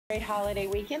Great holiday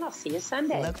weekend. I'll see you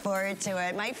Sunday. Look forward to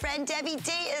it. My friend Debbie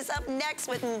D is up next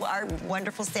with our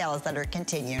wonderful sales that are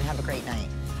continuing. Have a great night.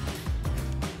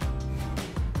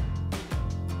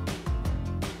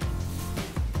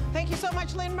 Thank you so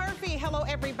much, Lynn Murphy. Hello,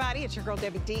 everybody. It's your girl,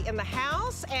 Debbie D, in the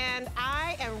house, and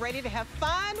I am ready to have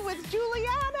fun with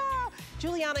Giuliana.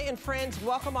 Giuliana and friends,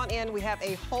 welcome on in. We have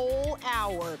a whole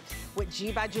hour with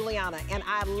G by Giuliana, and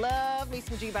I love me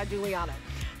some G by Giuliana.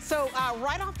 So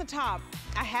right off the top,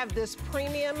 I have this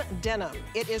premium denim.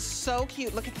 It is so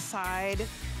cute. Look at the side.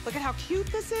 Look at how cute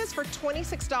this is for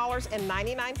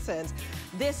 $26.99.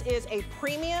 This is a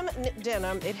premium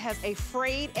denim. It has a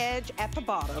frayed edge at the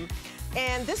bottom.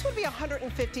 And this would be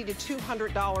 $150 to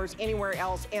 $200 anywhere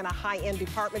else in a high-end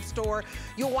department store.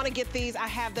 You'll want to get these. I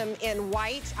have them in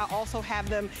white. I also have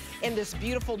them in this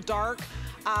beautiful dark,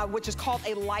 which is called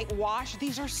a light wash.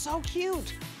 These are so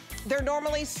cute. They're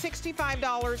normally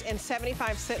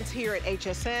 $65.75 here at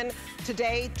HSN.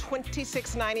 Today,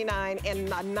 $26.99, and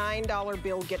a $9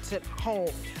 bill gets it home.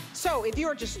 So if you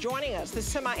are just joining us, this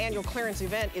semi-annual clearance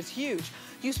event is huge.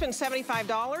 You spend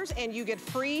 $75 and you get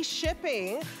free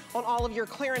shipping on all of your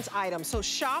clearance items. So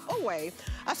shop away,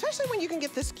 especially when you can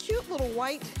get this cute little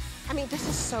white. I mean, this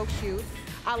is so cute.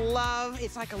 I love,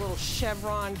 it's like a little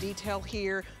chevron detail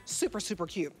here. Super, super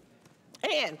cute.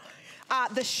 And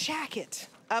the shacket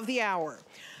of the hour.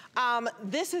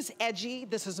 This is edgy,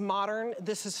 this is modern,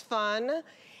 this is fun.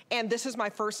 And this is my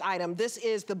first item. This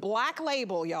is the Black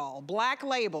Label, y'all. Black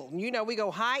Label. You know we go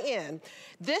high end.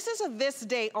 This is a this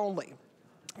day only,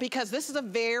 because this is a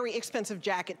very expensive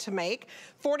jacket to make.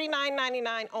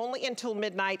 $49.99 only until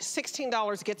midnight.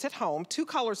 $16 gets it home. Two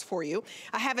colors for you.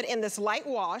 I have it in this light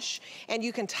wash, and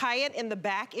you can tie it in the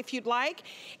back if you'd like.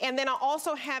 And then I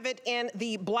also have it in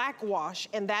the black wash,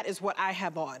 and that is what I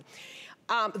have on.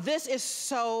 This is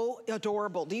so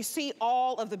adorable. Do you see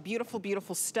all of the beautiful,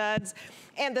 beautiful studs?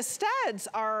 And the studs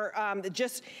are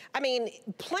just, I mean,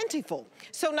 plentiful.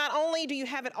 So not only do you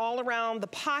have it all around the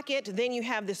pocket, then you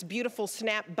have this beautiful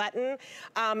snap button.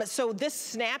 So this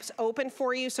snaps open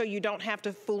for you so you don't have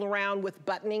to fool around with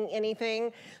buttoning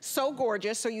anything. So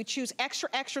gorgeous. So you choose extra,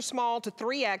 extra small to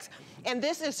 3X. And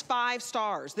this is 5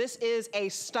 stars. This is a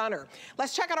stunner.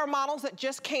 Let's check out our models that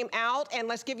just came out, and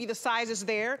let's give you the sizes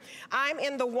there. I'm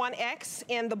in the 1X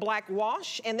in the black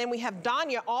wash, and then we have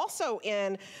Danya also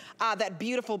in that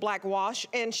beautiful black wash,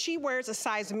 and she wears a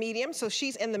size medium, so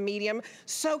she's in the medium.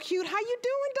 So cute. How you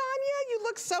doing, Danya? You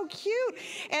look so cute.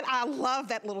 And I love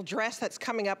that little dress that's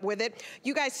coming up with it.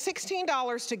 You guys,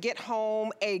 $16 to get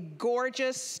home a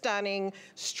gorgeous, stunning,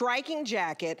 striking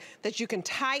jacket that you can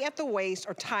tie at the waist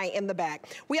or tie in the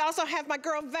back. We also have my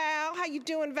girl Val. How you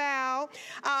doing, Val?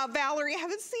 Valerie, I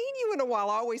haven't seen you in a while.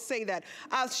 I always say that.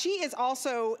 She is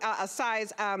also a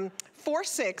size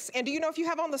 4'6", and do you know if you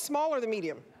have on the small or the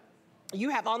medium? You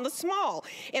have on the small.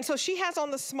 And so she has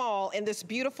on the small in this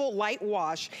beautiful light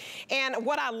wash. And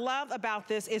what I love about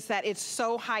this is that it's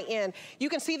so high end. You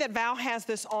can see that Val has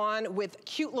this on with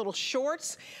cute little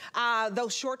shorts.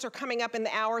 Those shorts are coming up in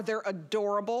the hour. They're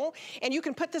adorable. And you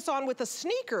can put this on with a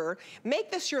sneaker.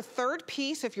 Make this your third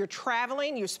piece if you're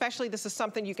traveling. Especially this is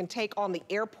something you can take on the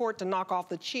airport to knock off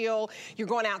the chill. You're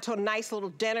going out to a nice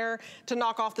little dinner to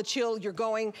knock off the chill. You're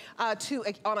going on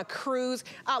a cruise.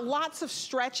 Lots of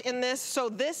stretch in this. So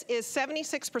this is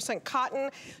 76%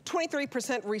 cotton,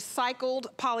 23% recycled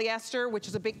polyester, which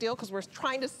is a big deal because we're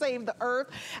trying to save the earth.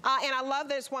 And I love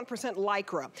that it's 1%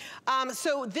 Lycra.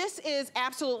 So this is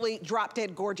absolutely drop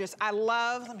dead gorgeous. I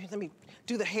love, let me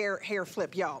do the hair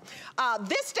flip, y'all.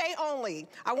 This day only,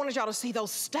 I wanted y'all to see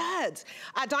those studs.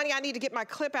 Donnie, I need to get my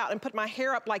clip out and put my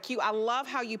hair up like you. I love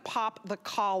how you pop the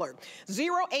collar.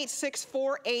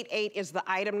 086488 is the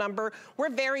item number. We're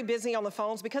very busy on the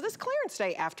phones because it's clearance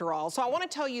day after all. So I want to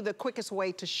tell you the quickest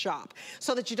way to shop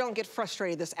so that you don't get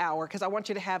frustrated this hour, because I want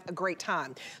you to have a great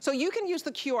time. So you can use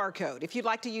the QR code. If you'd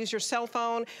like to use your cell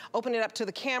phone, open it up to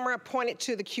the camera, point it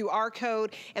to the QR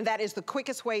code, and that is the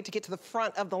quickest way to get to the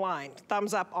front of the line.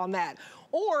 Thumbs up on that.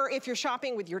 Or if you're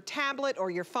shopping with your tablet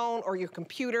or your phone or your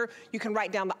computer, you can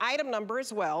write down the item number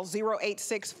as well,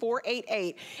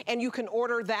 086488, and you can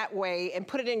order that way and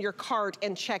put it in your cart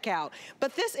and check out.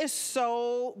 But this is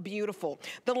so beautiful.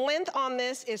 The length on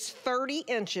this is 30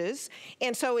 inches,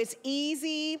 and so it's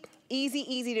easy. Easy,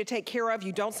 easy to take care of.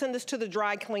 You don't send this to the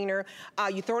dry cleaner.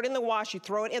 You throw it in the wash, you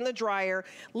throw it in the dryer.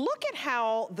 Look at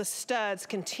how the studs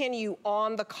continue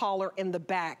on the collar in the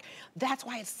back. That's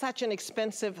why it's such an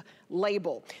expensive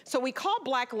label. So we call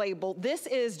Black Label. This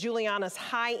is Giuliana's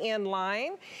high-end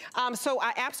line. So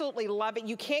I absolutely love it.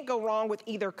 You can't go wrong with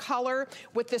either color.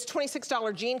 With this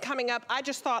 $26 jean coming up, I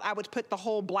just thought I would put the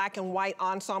whole black and white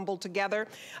ensemble together.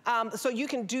 So you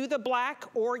can do the black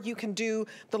or you can do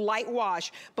the light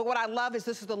wash. But what I love is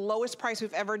this is the lowest price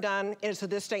we've ever done, and it's to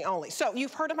this day only. So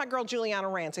you've heard of my girl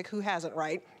Giuliana Rancic, who hasn't,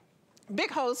 right? Big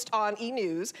host on E!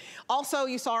 News. Also,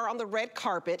 you saw her on the red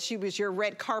carpet. She was your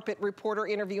red carpet reporter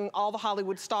interviewing all the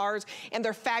Hollywood stars and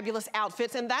their fabulous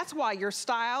outfits, and that's why your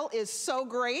style is so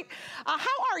great. How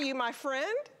are you, my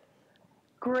friend?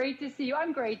 Great to see you.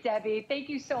 I'm great, Debbie. Thank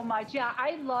you so much. Yeah,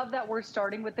 I love that we're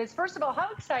starting with this. First of all, how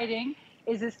exciting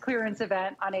is this clearance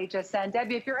event on HSN?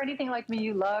 Debbie, if you're anything like me,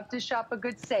 you love to shop a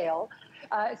good sale.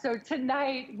 So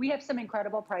tonight, we have some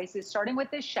incredible prices, starting with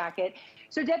this jacket.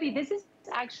 So Debbie, this is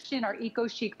actually in our Eco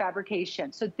Chic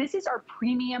fabrication. So this is our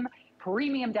premium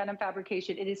denim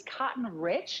fabrication. It is cotton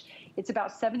rich. It's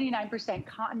about 79%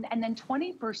 cotton, and then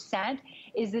 20%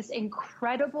 is this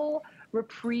incredible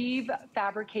Reprieve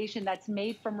fabrication that's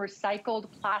made from recycled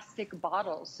plastic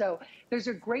bottles. So there's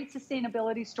a great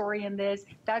sustainability story in this.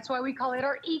 That's why we call it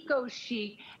our Eco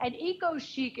Chic. And Eco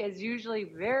Chic is usually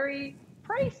very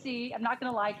pricey, I'm not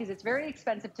gonna lie, because it's very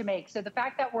expensive to make. So the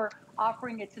fact that we're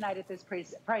offering it tonight at this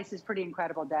price is pretty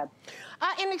incredible, Deb.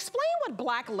 And explain what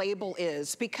Black Label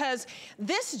is, because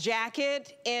this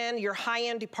jacket in your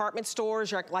high-end department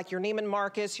stores, like your Neiman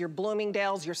Marcus, your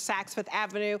Bloomingdale's, your Saks Fifth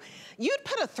Avenue, you'd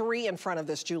put a 3 in front of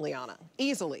this, Giuliana,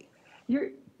 easily.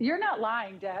 You're not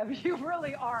lying, Deb. You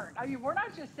really aren't. I mean, we're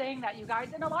not just saying that, you guys,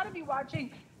 and a lot of you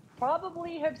watching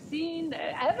probably have seen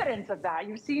evidence of that.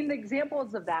 You've seen the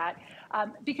examples of that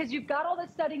because you've got all the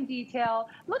studding detail.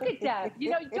 Look at Deb.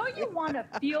 You know, don't you want to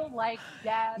feel like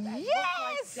Deb and look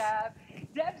like Deb?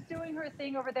 Deb's doing her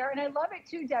thing over there, and I love it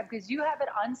too, Deb, because you have it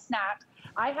unsnapped.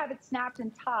 I have it snapped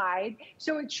and tied,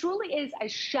 so it truly is a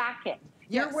jacket.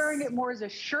 Yes. You're wearing it more as a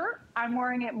shirt. I'm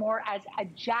wearing it more as a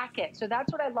jacket. So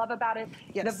that's what I love about it,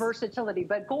 the versatility.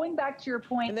 But going back to your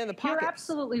point, and then the pockets. You're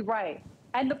absolutely right.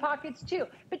 And the pockets too.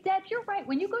 But Deb, you're right.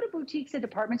 When you go to boutiques and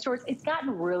department stores, it's gotten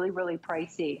really, really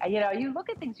pricey. You know, you look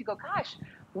at things, you go, gosh,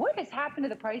 what has happened to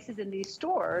the prices in these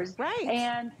stores? Right.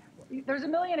 And there's a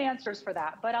million answers for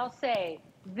that. But I'll say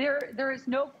there is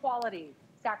no quality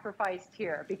sacrificed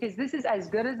here, because this is as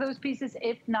good as those pieces,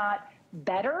 if not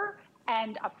better,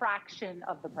 and a fraction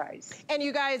of the price. And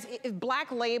you guys,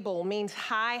 Black Label means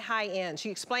high end. She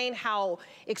explained how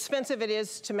expensive it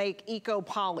is to make eco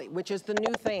poly, which is the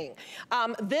new thing.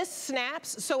 This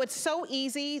snaps, so it's so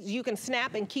easy. You can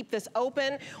snap and keep this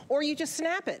open, or you just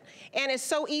snap it. And it's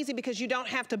so easy because you don't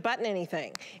have to button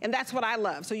anything. And that's what I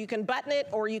love. So you can button it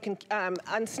or you can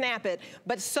unsnap it,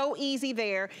 but so easy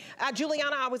there.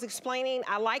 Giuliana, I was explaining,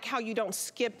 I like how you don't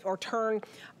skip or turn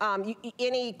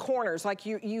any corners. Like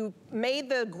you made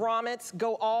the grommets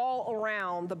go all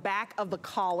around the back of the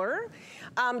collar.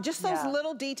 Just those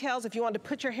little details if you want to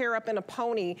put your hair up in a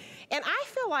pony. And I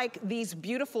feel like these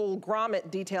beautiful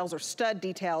grommet details or stud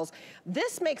details,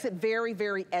 this makes it very,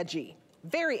 very edgy.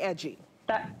 Very edgy.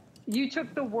 You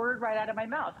took the word right out of my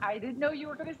mouth. I didn't know you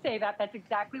were going to say that. That's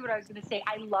exactly what I was going to say.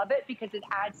 I love it because it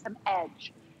adds some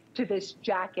edge to this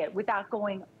jacket without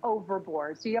going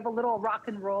overboard. So you have a little rock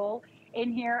and roll in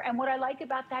here. And what I like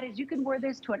about that is you can wear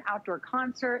this to an outdoor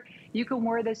concert. You can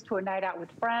wear this to a night out with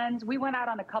friends. We went out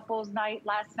on a couple's night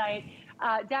last night.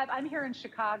 Deb, I'm here in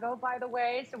Chicago, by the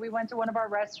way. So we went to one of our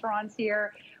restaurants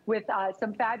here with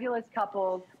some fabulous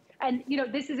couples. And, you know,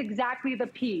 this is exactly the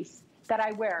piece that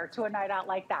I wear to a night out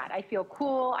like that. I feel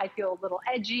cool. I feel a little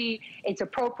edgy. It's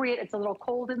appropriate. It's a little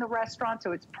cold in the restaurant,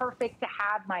 so it's perfect to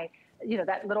have my, you know,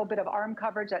 that little bit of arm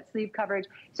coverage, that sleeve coverage.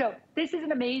 So this is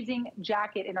an amazing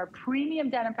jacket in our premium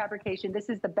denim fabrication. This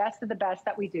is the best of the best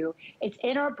that we do. It's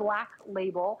in our Black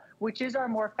Label, which is our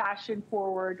more fashion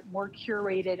forward, more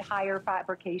curated, higher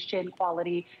fabrication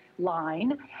quality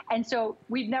line. And so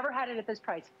we've never had it at this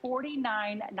price,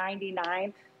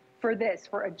 $49.99 for this,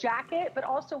 for a jacket, but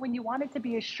also when you want it to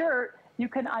be a shirt, you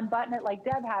can unbutton it like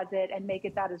Deb has it and make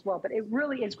it that as well. But it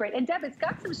really is great. And Deb, it's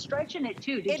got some stretch in it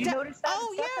too. Did you notice that?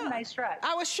 Oh, it's got some nice stretch.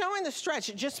 I was showing the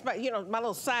stretch just by, you know, my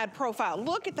little side profile.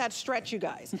 Look at that stretch, you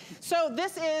guys. So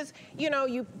this is, you know,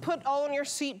 you put on your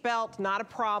seat belt, not a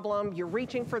problem. You're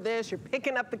reaching for this, you're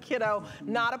picking up the kiddo,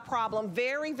 not a problem.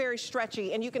 Very, very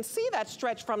stretchy. And you can see that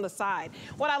stretch from the side.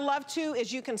 What I love too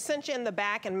is you can cinch in the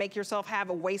back and make yourself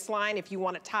have a waistline if you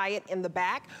want to tie it in the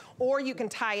back. or you can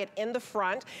tie it in the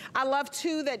front. I love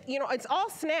too that, you know, it's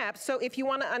all snaps, so if you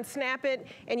wanna unsnap it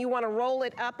and you wanna roll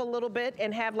it up a little bit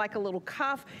and have like a little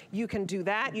cuff, you can do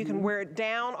that. You can wear it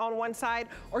down on one side,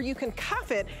 or you can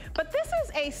cuff it. But this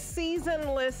is a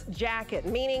seasonless jacket,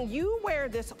 meaning you wear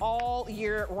this all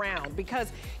year round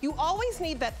because you always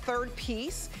need that third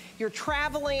piece. You're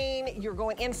traveling, you're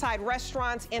going inside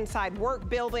restaurants, inside work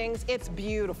buildings. It's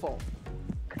beautiful.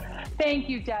 Thank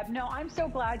you, Deb. No, I'm so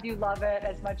glad you love it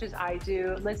as much as I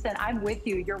do. Listen, I'm with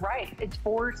you. You're right. It's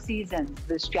 4 seasons,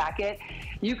 this jacket.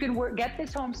 You can get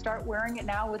this home, start wearing it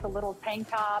now with a little tank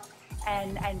top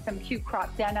and some cute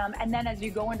crop denim. And then as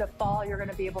you go into fall, you're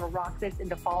gonna be able to rock this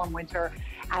into fall and winter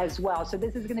as well. So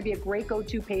this is gonna be a great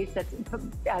go-to piece that's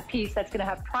gonna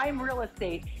have prime real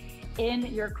estate in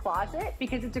your closet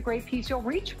because it's a great piece you'll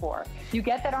reach for. You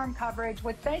get that arm coverage.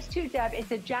 What's nice too, Deb,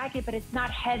 it's a jacket, but it's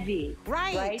not heavy.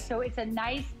 Right? So it's a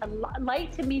nice,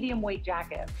 light to medium weight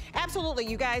jacket. Absolutely,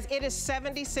 you guys. It is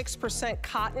 76%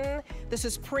 cotton. This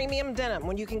is premium denim.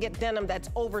 When you can get denim that's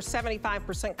over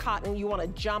 75% cotton, you want to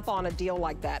jump on a deal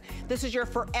like that. This is your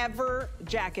forever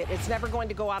jacket. It's never going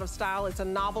to go out of style. It's a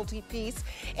novelty piece.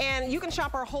 And you can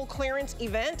shop our whole clearance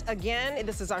event. Again,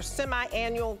 this is our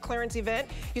semi-annual clearance event.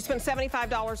 You spend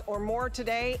 $75 or more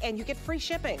today and you get free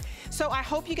shipping. So I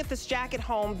hope you get this jacket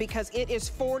home because it is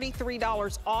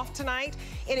 $43 off tonight.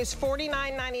 It is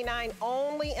 $49.99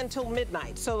 only until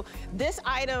midnight. So this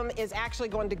item is actually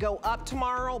going to go up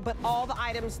tomorrow, but all the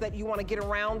items that you want to get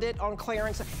around it on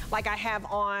clearance, like I have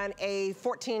on a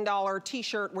 $14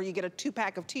 t-shirt where you get a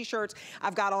 2-pack of t-shirts.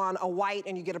 I've got on a white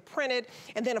and you get a printed.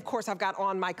 And then of course I've got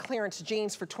on my clearance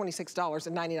jeans for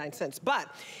 $26.99.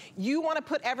 But you want to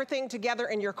put everything together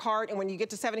in your cart, and when you get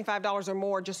to $75 or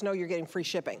more, just know you're getting free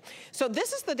shipping. So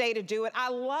this is the day to do it. I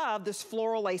love this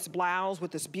floral lace blouse with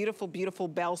this beautiful, beautiful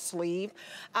bell sleeve.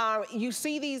 You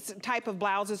see these type of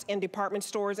blouses in department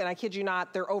stores, and I kid you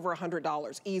not, they're over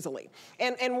 $100 easily.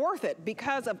 And worth it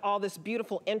because of all this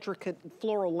beautiful, intricate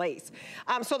floral lace.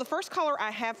 So the first color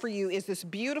I have for you is this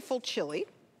beautiful chili.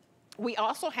 We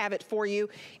also have it for you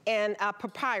in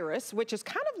papyrus, which is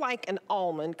kind of like an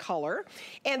almond color.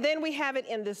 And then we have it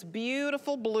in this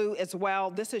beautiful blue as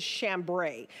well. This is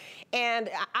chambray.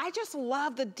 And I just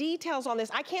love the details on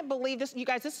this. I can't believe this. You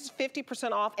guys, this is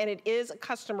 50% off and it is a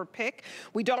customer pick.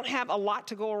 We don't have a lot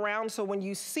to go around. So when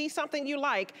you see something you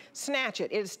like, snatch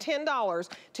it. It is $10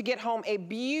 to get home a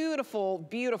beautiful,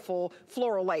 beautiful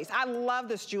floral lace. I love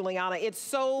this, Giuliana. It's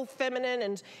so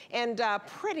feminine and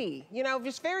pretty, you know,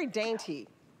 just very dainty.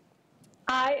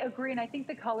 I agree, and I think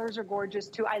the colors are gorgeous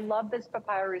too. I love this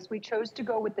papyrus. We chose to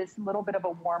go with this little bit of a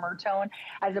warmer tone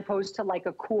as opposed to like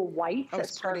a cool white, a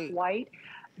stark white,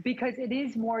 because it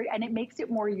is more, and it makes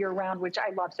it more year-round, which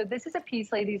I love. So this is a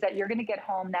piece, ladies, that you're gonna get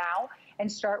home now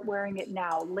and start wearing it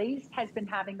now. Lace has been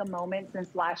having a moment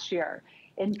since last year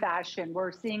in fashion.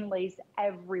 We're seeing lace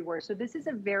everywhere. So this is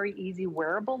a very easy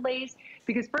wearable lace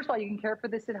because first of all, you can care for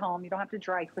this at home. You don't have to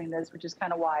dry clean this, which is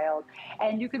kind of wild.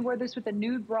 And you can wear this with a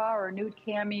nude bra or a nude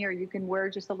cami, or you can wear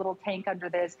just a little tank under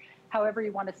this, however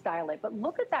you want to style it. But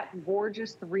look at that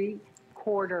gorgeous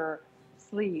 3/4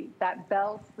 sleeve. That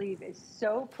bell sleeve is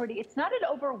so pretty. It's not an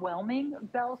overwhelming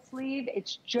bell sleeve.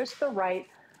 It's just the right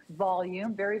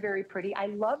volume. Very, very pretty. I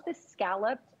love the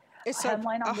scalloped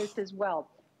hemline on this as well.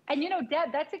 And you know,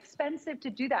 Deb, that's expensive to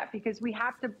do that because we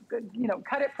have to, you know,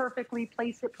 cut it perfectly,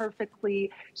 place it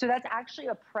perfectly. So that's actually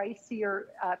a pricier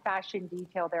fashion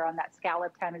detail there on that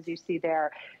scallop hem, as you see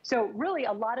there. So really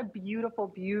a lot of beautiful,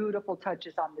 beautiful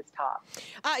touches on this top.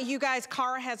 You guys,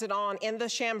 Cara has it on in the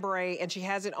chambray and she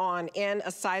has it on in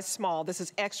a size small. This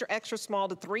is extra, extra small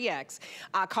to 3X.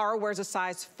 Cara wears a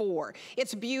size 4.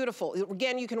 It's beautiful.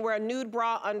 Again, you can wear a nude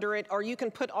bra under it, or you can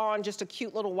put on just a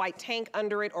cute little white tank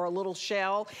under it or a little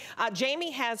shell.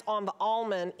 Jamie has on the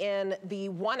almond in the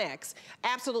 1X,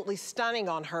 absolutely stunning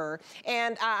on her.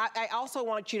 And I also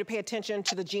want you to pay attention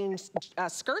to the jeans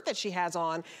skirt that she has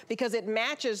on because it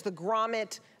matches the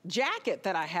grommet jacket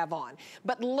that I have on.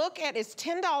 But look at, it's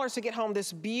 $10 to get home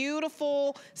this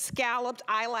beautiful scalloped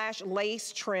eyelash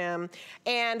lace trim.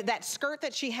 And that skirt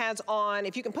that she has on,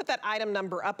 if you can put that item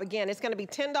number up again, it's gonna be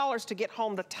 $10 to get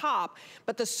home the top,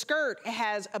 but the skirt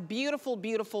has a beautiful,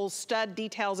 beautiful stud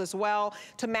details as well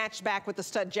to match back with the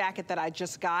stud jacket that I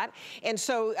just got. And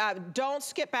so don't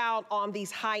skip out on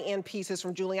these high-end pieces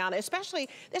from Giuliana, especially,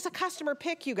 it's a customer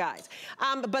pick, you guys.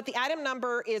 But the item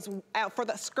number is, for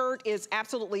the skirt is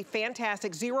absolutely absolutely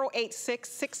fantastic.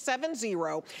 086670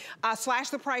 slash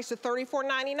the price to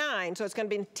 $34.99. So it's going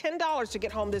to be $10 to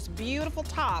get home this beautiful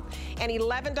top and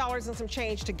 $11 and some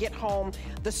change to get home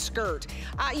the skirt.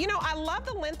 You know, I love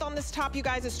the length on this top, you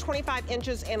guys. It's 25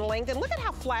 inches in length, and look at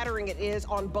how flattering it is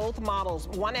on both models.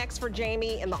 1X for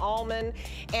Jamie in the almond,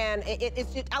 and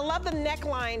I love the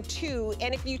neckline too.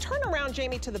 And if you turn around,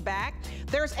 Jamie, to the back,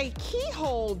 there's a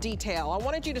keyhole detail. I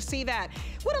wanted you to see that.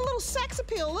 What a little sex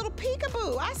appeal, a little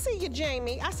peekaboo. I see you,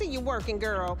 Jamie. I see you working,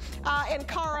 girl. And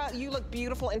Cara, you look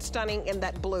beautiful and stunning in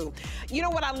that blue. You know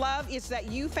what I love is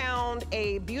that you found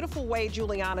a beautiful way,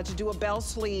 Giuliana, to do a bell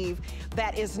sleeve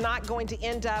that is not going to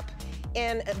end up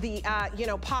in the, you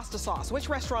know, pasta sauce. Which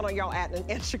restaurant are y'all at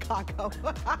in Chicago?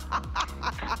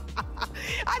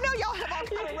 I know y'all have all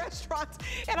kind of restaurants,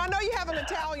 and I know you have an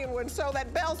Italian one, so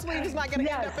that bell sleeve is not gonna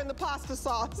end up in the pasta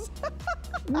sauce.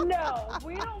 No,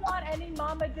 we don't want any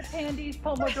Mama de Pandi's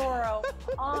Pomodoro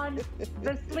on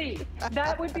the sleeve.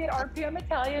 That would be at RPM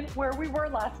Italian, where we were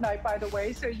last night, by the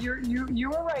way, so you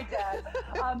were right, Dad.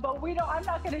 But we don't, I'm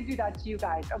not gonna do that to you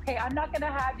guys, okay? I'm not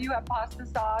gonna have you have pasta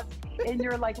sauce in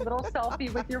your like little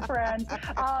selfie with your friends.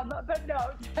 But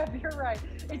no, Deb, you're right.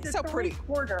 It's a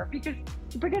three-quarter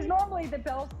because normally the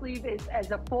bell sleeve is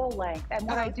as a full length, and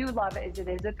what I do love is it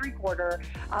is a three-quarter,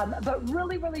 but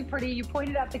really, really pretty. You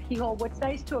pointed out the keyhole. What's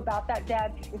nice too about that,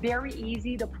 Dad, very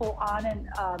easy to pull on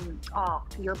and off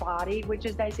your body, which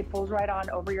is nice. It pulls right on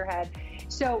over your head.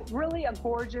 So really a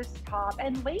gorgeous top,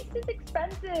 and lace is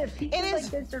expensive. Pieces like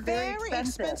this are very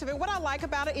expensive. And what I like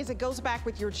about it is it goes back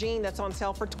with your jean that's on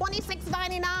sale for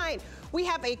 $26.99. We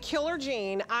have a killer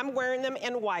jean. I'm wearing them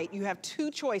in white. You have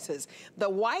two choices, the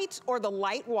white or the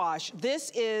light wash.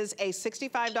 This is a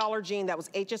 $65 jean. That was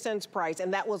HSN's price,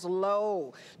 and that was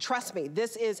low. Trust me,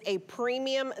 this is a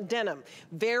premium denim,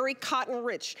 very cotton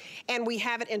rich, and we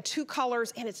have it in two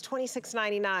colors, and it's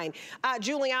 $26.99.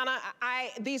 Giuliana,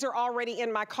 these are already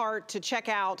in my cart to check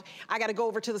out. I gotta go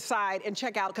over to the side and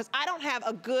check out, because I don't have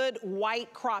a good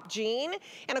white crop jean,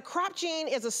 and a crop jean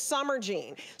is a summer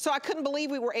jean. So I couldn't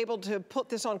believe we were able to put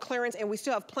this on clearance, and we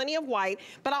still have plenty of white,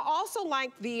 but I also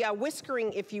like the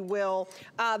whiskering, if you will,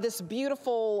 this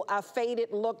beautiful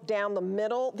faded look down the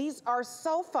middle. These are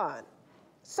so fun.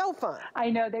 So fun. I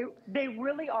know, they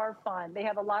really are fun. They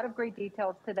have a lot of great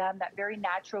details to them, that very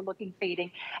natural looking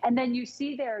fading. And then you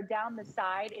see there down the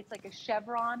side, it's like a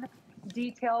chevron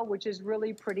detail, which is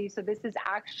really pretty. So this is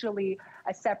actually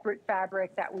a separate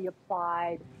fabric that we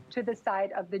applied to the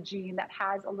side of the jean that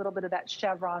has a little bit of that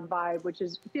chevron vibe, which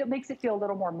is makes it feel a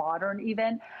little more modern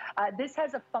even. This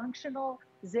has a functional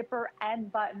zipper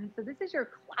and button. So this is your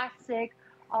classic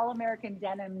all-American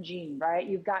denim jean, right?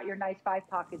 You've got your nice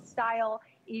 5-pocket style,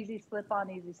 easy slip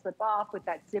on, easy slip off with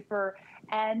that zipper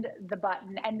and the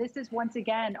button. And this is, once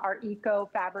again, our eco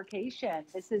fabrication.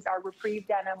 This is our Reprieve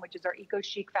denim, which is our eco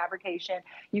chic fabrication.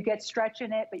 You get stretch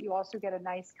in it, but you also get a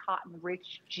nice cotton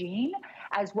rich jean,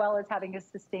 as well as having a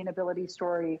sustainability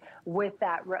story with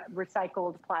that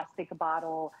recycled plastic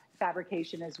bottle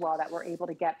fabrication as well that we're able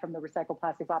to get from the recycled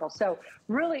plastic bottle. So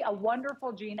really a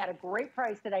wonderful jean at a great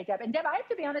price today, Deb. And Deb, I have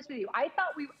to be honest with you, I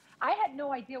had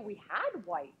no idea we had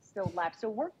white still left. So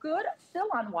we're good still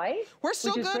on white. We're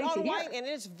still good on white, and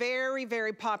it is very,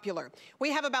 very popular.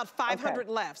 We have about 500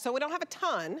 left, so we don't have a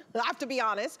ton, I have to be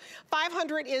honest.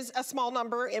 500 is a small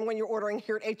number, and when you're ordering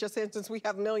here at HSN, since we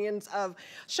have millions of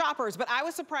shoppers, but I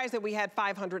was surprised that we had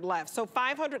 500 left. So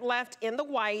 500 left in the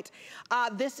white.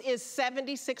 This is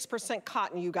 76%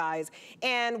 cotton, you guys,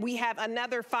 and we have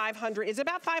another 500. Is it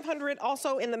about 500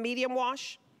 also in the medium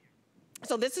wash?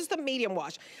 So this is the medium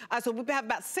wash. So we have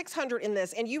about 600 in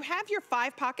this, and you have your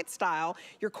 5-pocket style,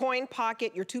 your coin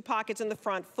pocket, your 2 pockets in the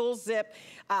front, full zip.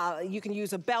 You can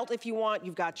use a belt if you want.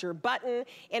 You've got your button,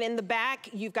 and in the back,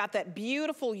 you've got that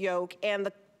beautiful yoke, and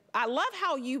I love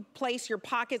how you place your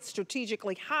pockets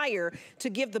strategically higher to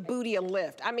give the booty a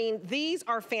lift. I mean, these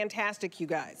are fantastic, you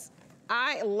guys.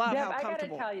 I love how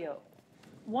comfortable. I gotta tell you,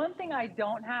 one thing I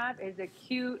don't have is a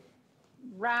cute,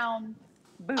 round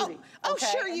booty. Oh,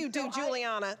 sure you do,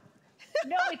 Giuliana.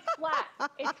 No, it's flat.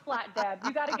 It's flat, Deb.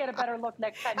 You got to get a better look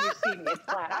next time you see me. It's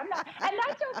flat. I'm not, and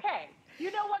that's okay.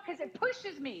 You know what? Because it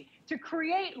pushes me to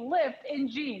create lift in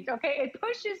jeans. Okay, it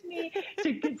pushes me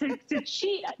to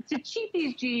cheat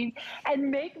these jeans and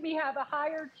make me have a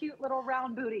higher, cute little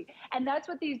round booty. And that's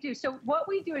what these do. So what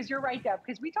we do is, you're right, Deb,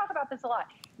 because we talk about this a lot.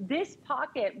 This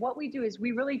pocket, what we do is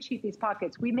we really cheat these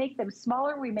pockets. We make them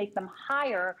smaller. We make them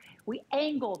higher. We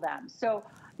angle them. So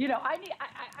You know,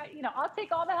 I'll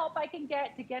take all the help I can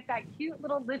get to get that cute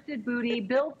little lifted booty,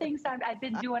 build things. I've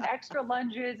been doing extra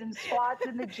lunges and squats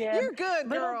in the gym. You're good,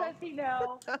 girl. Little does he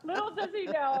know. Little does he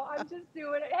know. I'm just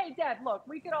doing it. Hey, Deb, look,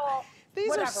 we could all, these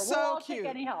whatever. are so we'll all cute. take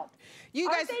any help. You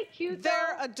Aren't guys, they cute,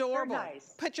 they're though? adorable. They're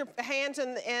nice. Put your hands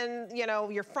in you know,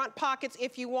 your front pockets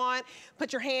if you want.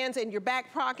 Put your hands in your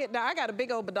back pocket. Now, I got a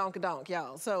big old badonkadonk,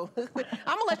 y'all. So I'm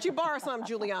gonna let you borrow some,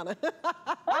 Giuliana.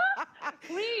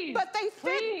 Please. But they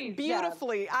fit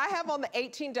beautifully. Yeah. I have on the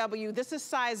 18W. This is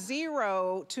size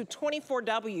 0 to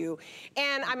 24W.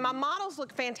 And my models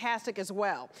look fantastic as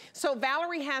well. So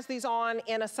Valerie has these on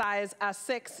in a size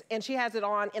 6, and she has it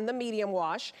on in the medium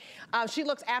wash. She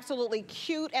looks absolutely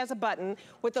cute as a button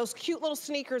with those cute little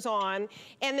sneakers on.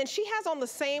 And then she has on the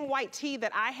same white tee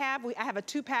that I have. I have a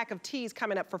 2-pack of tees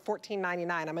coming up for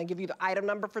 $14.99. I'm gonna give you the item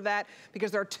number for that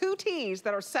because there are 2 tees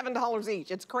that are $7 each.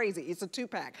 It's crazy, it's a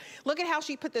 2-pack. Look at how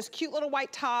she put this cute little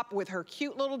white top with her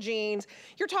cute little jeans.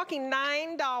 You're talking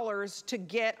 $9 to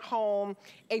get home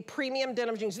a premium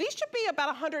denim jeans. These should be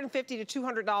about $150 to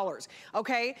 $200,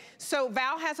 okay? So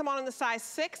Val has them on in the size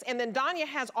 6, and then Danya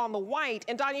has on the white.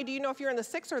 And Danya, do you know if you're in the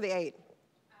 6 or the 8?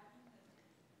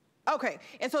 Okay,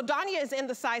 and so Danya is in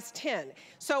the size 10.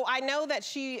 So I know that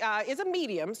she is a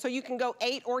medium, so you can go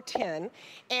 8 or 10.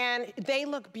 And they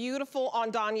look beautiful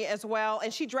on Danya as well.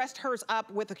 And she dressed hers up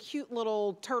with a cute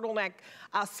little turtleneck,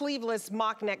 sleeveless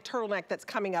mock neck turtleneck that's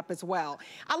coming up as well.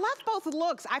 I love both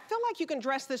looks. I feel like you can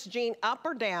dress this jean up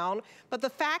or down, but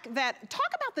the fact that, talk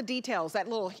about the details, that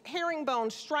little herringbone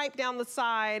stripe down the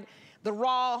side, the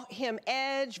raw hem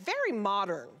edge, very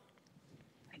modern.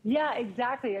 Yeah,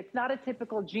 exactly. It's not a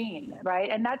typical jean,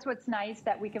 right? And that's what's nice,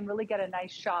 that we can really get a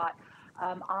nice shot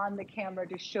on the camera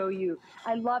to show you.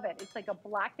 I love it. It's like a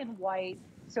black and white.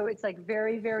 So it's like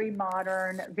very, very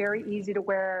modern, very easy to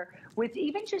wear with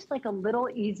even just like a little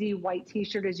easy white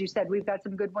t-shirt. As you said, we've got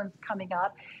some good ones coming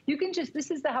up. You can just,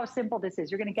 this is how simple this is.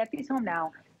 You're going to get these home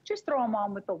now. Just throw them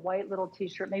on with a white little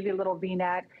t-shirt, maybe a little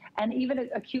v-neck, and even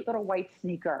a cute little white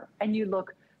sneaker. And you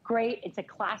look great. It's a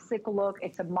classic look.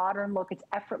 It's a modern look. It's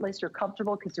effortless. You're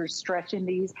comfortable because there's stretch in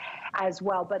these as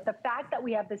well. But the fact that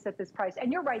we have this at this price,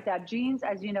 and you're right, Deb, jeans,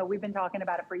 as you know, we've been talking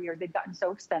about it for years. They've gotten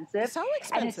so expensive. So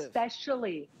expensive.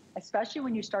 And especially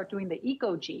when you start doing the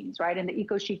eco jeans, right? And the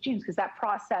eco chic jeans, because that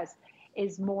process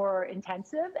is more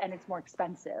intensive and it's more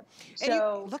expensive. And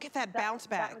so look at that bounce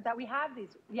back. That we have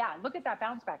these. Yeah, look at that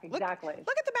bounce back, exactly.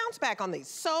 Look at the bounce back on these.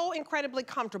 So incredibly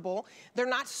comfortable. They're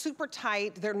not super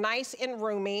tight. They're nice and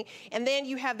roomy. And then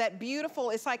you have that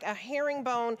beautiful, it's like a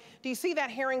herringbone. Do you see that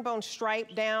herringbone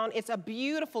stripe down? It's a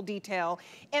beautiful detail.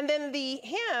 And then the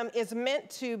hem is meant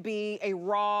to be a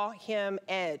raw hem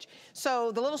edge.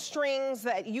 So the little strings,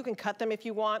 that you can cut them if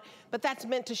you want, but that's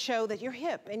meant to show that you're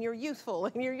hip and you're youthful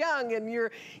and you're young and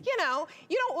you're, you know,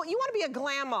 you want to be a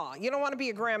grandma. You don't want to be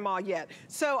a grandma yet.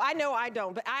 So I know I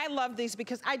don't, but I love these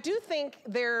because I do think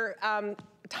they're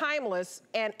timeless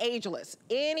and ageless.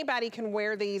 Anybody can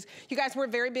wear these. You guys, we're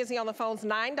very busy on the phones.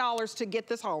 $9 to get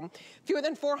this home. Fewer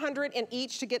than 400 in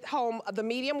each to get home the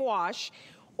medium wash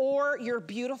or your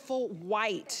beautiful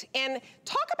white. And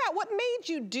talk about what made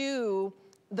you do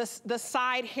the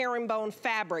side herringbone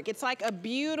fabric. It's like a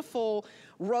beautiful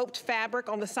roped fabric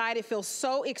on the side. It feels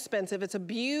so expensive. It's a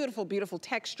beautiful, beautiful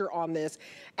texture on this.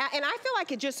 And I feel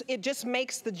like it just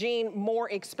makes the jean more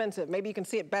expensive. Maybe you can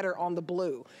see it better on the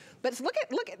blue. But look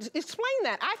at, explain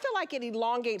that. I feel like it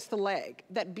elongates the leg,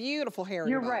 that beautiful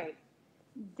herringbone. You're right.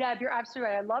 Deb, you're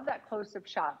absolutely right. I love that close-up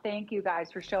shot. Thank you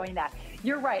guys for showing that.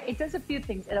 You're right. It does a few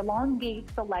things. It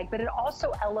elongates the leg, but it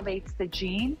also elevates the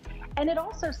jean. And it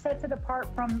also sets it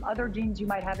apart from other jeans you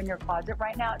might have in your closet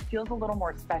right now. It feels a little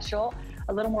more special,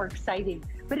 a little more exciting.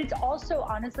 But it's also,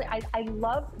 honestly, I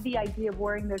love the idea of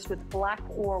wearing this with black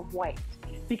or white,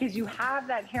 because you have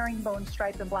that herringbone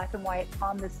stripe in black and white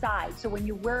on the side. So when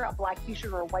you wear a black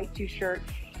t-shirt or a white t-shirt,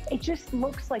 it just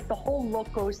looks like the whole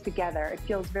look goes together. It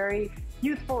feels very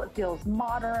youthful, it feels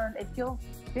modern, it feels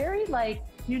very like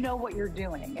you know what you're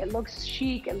doing. It looks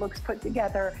chic, it looks put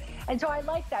together. And so I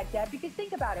like that, Deb, because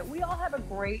think about it. We all have a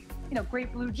great,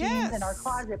 great blue jeans in our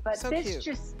closet, but so this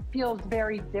just feels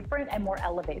very different and more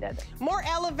elevated. More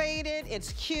elevated,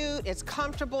 it's cute, it's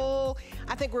comfortable.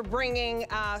 I think we're bringing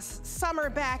summer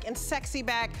back and sexy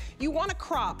back. You want a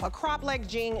crop leg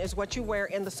jean is what you wear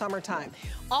in the summertime.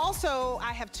 Also,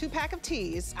 I have 2-pack of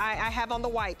tees. I have on the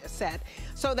white set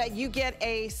so that you get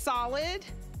a solid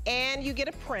and you get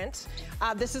a print.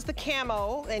 This is the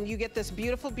camo, and you get this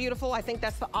beautiful, beautiful, I think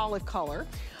that's the olive color.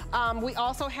 We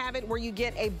also have it where you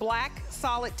get a black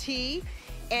solid tee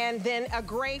and then a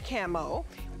gray camo,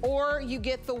 or you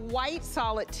get the white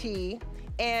solid tee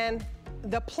and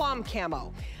the plum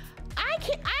camo. I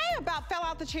about fell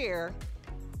out the chair.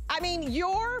 I mean,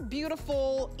 your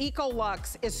beautiful Eco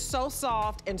Luxe is so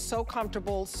soft and so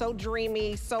comfortable, so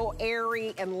dreamy, so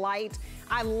airy and light.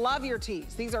 I love your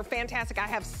tees. These are fantastic. I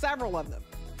have several of them.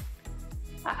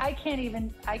 I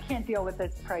can't deal with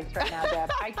this price right now, Deb.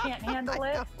 I can't handle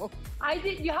it.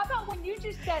 How about when you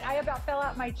just said I about fell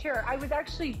out my chair? I was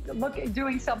actually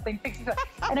doing something, fixing something,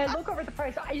 and I look over the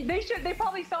price. They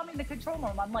probably saw me in the control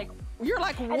room. I'm like, you're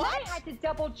like, what? And then I had to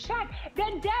double check.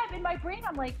 Then Deb, in my brain,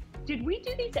 I'm like, did we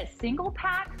do these as single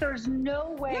pack? There's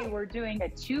no way we're doing a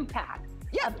 2-pack.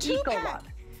 Yeah, of 2-pack.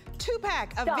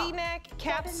 2-pack of V-neck,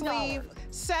 cap sleeve,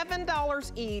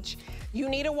 $7 each. You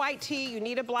need a white tee, you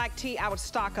need a black tee. I would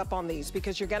stock up on these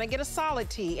because you're gonna get a solid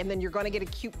tee and then you're gonna get a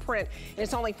cute print. And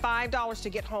it's only $5 to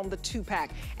get home the 2-pack.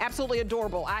 Absolutely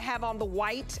adorable. I have on the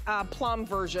white plum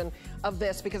version of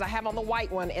this because I have on the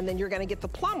white one, and then you're gonna get the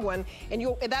plum one, and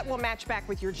that will match back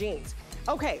with your jeans.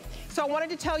 Okay, so I wanted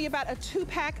to tell you about a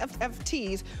 2-pack of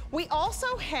tees. We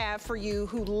also have, for you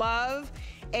who love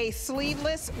a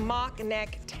sleeveless mock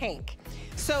neck tank.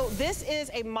 So this is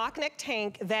a mock neck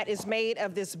tank that is made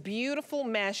of this beautiful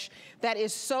mesh that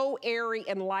is so airy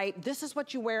and light. This is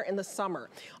what you wear in the summer.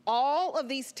 All of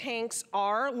these tanks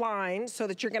are lined so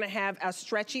that you're gonna have a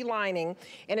stretchy lining,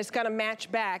 and it's gonna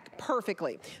match back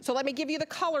perfectly. So let me give you the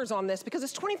colors on this because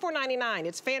it's $24.99.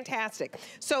 It's fantastic.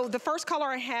 So the first color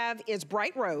I have is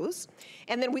bright rose,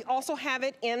 and then we also have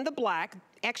it in the black,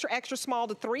 extra, extra small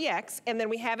to 3X, and then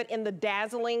we have it in the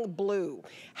dazzling blue.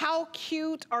 How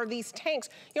cute are these tanks?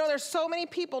 You know, there's so many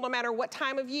people, no matter what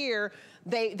time of year,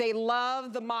 they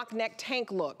love the mock neck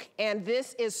tank look, and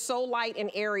this is so light and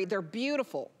airy. They're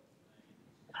beautiful.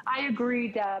 I agree,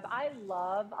 Deb. I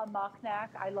love a mock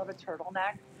neck. I love a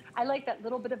turtleneck. I like that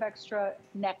little bit of extra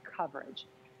neck coverage.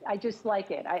 I just like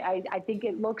it. I think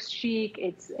it looks chic.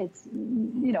 It's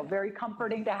you know, very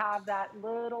comforting to have that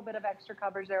little bit of extra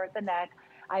coverage there at the neck.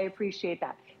 I appreciate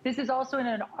that. This is also in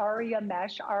an Aria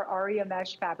mesh, our Aria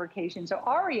mesh fabrication. So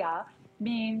Aria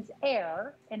means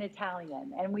air in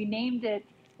Italian, and we named it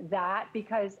that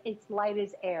because it's light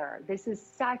as air. This is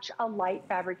such a light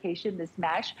fabrication, this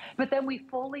mesh, but then we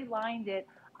fully lined it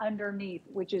underneath,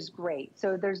 which is great.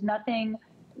 So there's nothing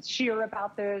sheer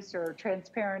about this or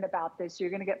transparent about this. You're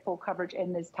gonna get full coverage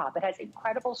in this top. It has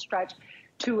incredible stretch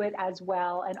to it as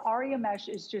well. And Aria mesh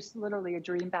is just literally a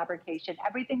dream fabrication.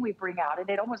 Everything we bring out,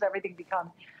 and almost everything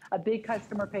becomes a big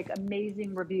customer pick,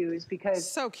 amazing reviews because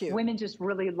so cute. Women just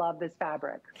really love this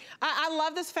fabric. I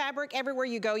love this fabric. Everywhere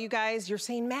you go, you guys, you're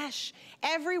seeing mesh.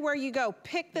 Everywhere you go,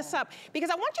 pick this up. Because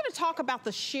I want you to talk about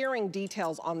the shearing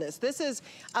details on this. This is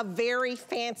a very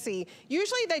fancy,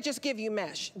 usually they just give you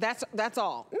mesh. That's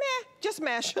all. Meh, just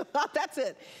mesh, that's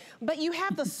it. But you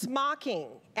have the smocking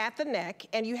at the neck,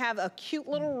 and you have a cute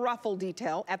little ruffle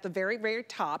detail at the very, very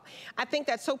top. I think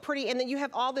that's so pretty. And then you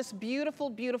have all this beautiful,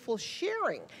 beautiful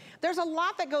shearing. There's a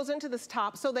lot that goes into this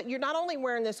top so that you're not only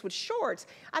wearing this with shorts,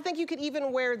 I think you could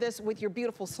even wear this with your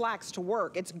beautiful slacks to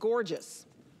work. It's gorgeous.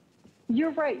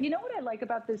 You're right. You know what I like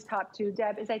about this top too,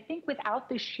 Deb, is I think without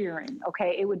the shearing,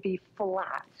 okay, it would be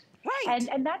flat. Right.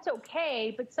 And that's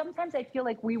okay, but sometimes I feel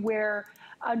like we wear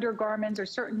undergarments or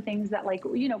certain things that, like,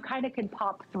 you know, kind of can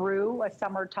pop through a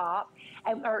summer top,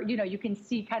 or, you know, you can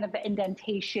see kind of the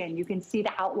indentation, you can see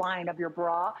the outline of your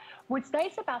bra. What's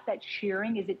nice about that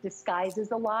shearing is it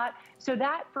disguises a lot. So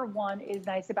that, for one, is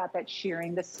nice about that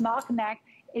shearing. The smock neck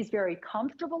is very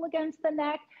comfortable against the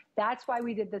neck. That's why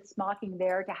we did the smocking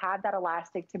there, to have that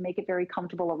elastic to make it very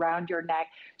comfortable around your neck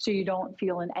so you don't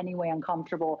feel in any way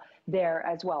uncomfortable there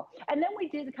as well. And then we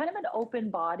did kind of an open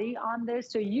body on this,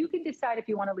 so you can decide if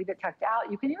you want to leave it tucked out.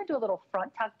 You can even do a little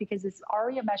front tuck because this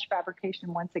Aria mesh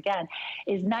fabrication, once again,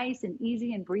 is nice and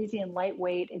easy and breezy and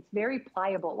lightweight. It's very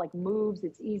pliable, like moves,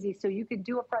 it's easy. So you could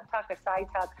do a front tuck, a side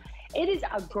tuck. It is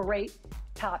a great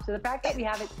top. So the fact that we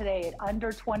have it today at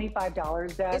under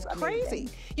 $25, that's crazy. Amazing.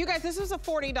 You guys, this is a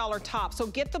 $40 top. So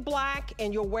get the black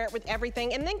and you'll wear it with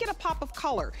everything, and then get a pop of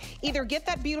color. Either get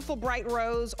that beautiful bright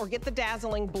rose or get the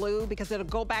dazzling blue because it'll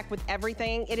go back with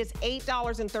everything. It is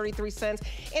 $8.33.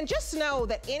 And just know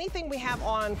that anything we have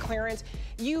on clearance,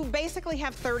 you basically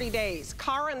have 30 days.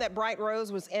 Cara in that bright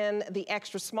rose was in the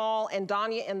extra small, and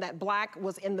Danya in that black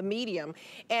was in the medium.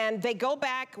 And they go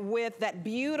back with that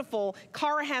beautiful,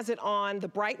 Cara has it on, the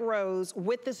bright rose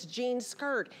with this jean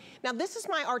skirt. Now this is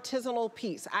my artisanal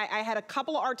piece. I had a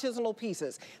couple of artisanal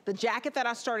pieces. The jacket that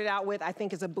I started out with, I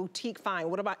think, is a boutique find.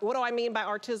 What do I mean by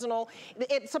artisanal?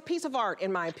 It's a piece of art,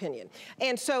 in my opinion.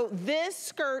 And so this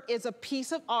skirt is a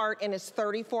piece of art, and it's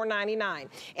 $34.99.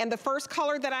 And the first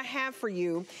color that I have for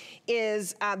you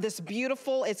is this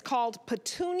beautiful, it's called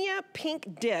Petunia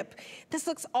Pink Dip. This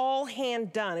looks all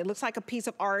hand done. It looks like a piece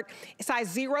of art. Size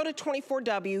 0 to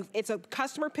 24W. It's a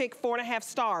customer pick, 4.5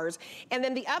 stars. And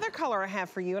then the other color I have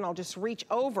for you, and I'll just reach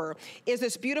over, is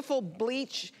this beautiful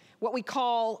bleach, what we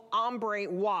call ombre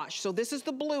wash. So this is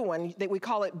the blue one that we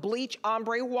call it bleach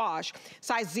ombre wash.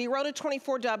 Size 0 to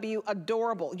 24W,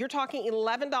 adorable. You're talking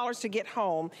 $11 to get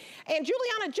home. And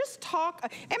Giuliana, just talk,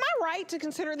 am I right to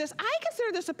consider this? I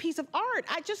consider this a piece of art.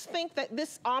 I just think that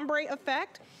this ombre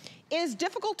effect is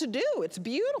difficult to do. It's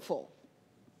beautiful.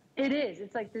 It is.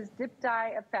 It's like this dip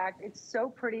dye effect. It's so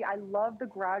pretty. I love the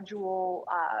gradual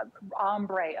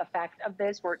ombre effect of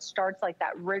this, where it starts like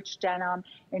that rich denim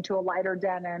into a lighter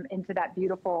denim into that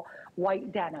beautiful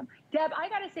white denim. Deb, I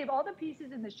got to say, of all the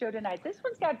pieces in the show tonight, this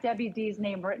one's got Debbie D's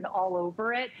name written all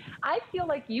over it. I feel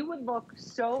like you would look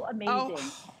so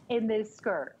amazing in this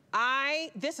skirt.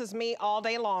 This is me all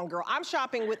day long, girl. I'm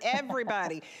shopping with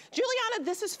everybody. Giuliana,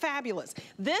 this is fabulous.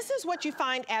 This is what you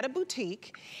find at a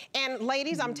boutique. And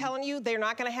ladies, I'm telling you, they're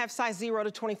not gonna have size 0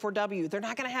 to 24W. They're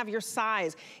not gonna have your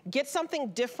size. Get something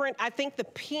different. I think the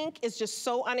pink is just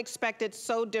so unexpected,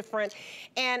 so different.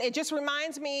 And it just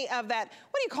reminds me of that,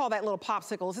 what do you call that little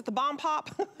popsicle? Is it the Bomb Pop?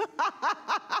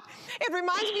 It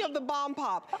reminds me of the Bomb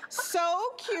Pop. So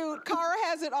cute. Cara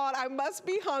has it on. I must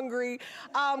be hungry.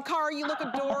 Cara, you look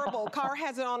adorable. Cara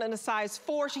has it on in a size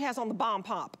 4. She has on the Bomb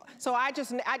Pop. So I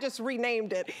just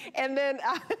renamed it. And then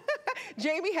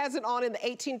Jamie has it on in the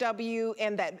 18W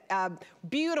and that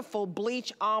beautiful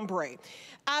bleach ombre.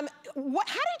 How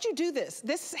did you do this?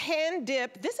 This hand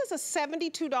dip, this is a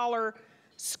 $72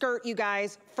 skirt, you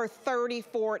guys, for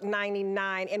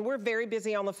 $34.99. And we're very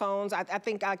busy on the phones. I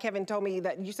think Kevin told me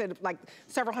that you said like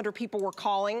several hundred people were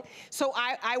calling. So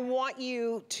I want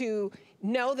you to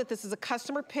know that this is a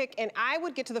customer pick, and I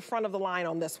would get to the front of the line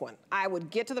on this one. I would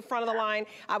get to the front of the line.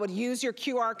 I would use your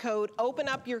QR code, open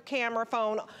up your camera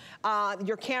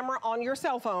on your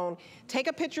cell phone, take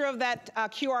a picture of that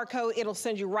QR code. It'll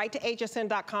send you right to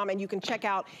hsn.com, and you can check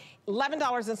out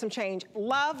 $11 and some change.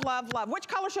 Love, love, love. Which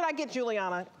color should I get,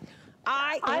 Giuliana?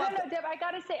 I don't know, Deb, I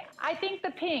gotta say, I think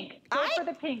the pink. Go for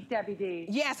the pink, Debbie D.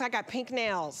 Yes, I got pink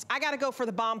nails. I gotta go for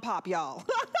the Bomb Pop, y'all.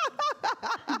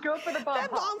 Go for the Bomb Pop.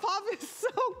 That Bomb Pop is so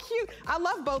cute. I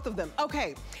love both of them.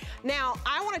 Okay, now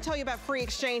I wanna tell you about free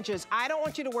exchanges. I don't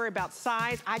want you to worry about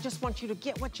size. I just want you to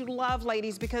get what you love,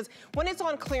 ladies, because when it's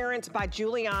on clearance by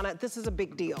Giuliana, this is a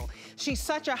big deal. She's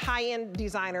such a high-end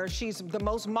designer. She's the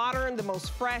most modern, the most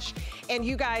fresh. And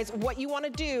you guys, what you wanna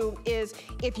do is,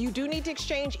 if you do need to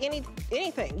exchange anything,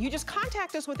 you just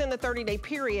contact us within the 30-day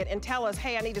period and tell us,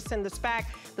 hey, I need to send this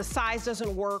back, the size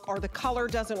doesn't work or the color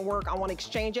doesn't work, I want to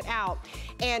exchange it out.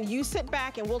 And you sit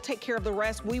back and we'll take care of the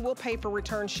rest. We will pay for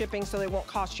return shipping, so they won't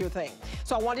cost you a thing.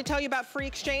 So I wanted to tell you about free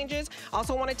exchanges. I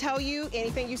also want to tell you,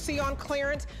 anything you see on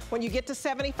clearance, when you get to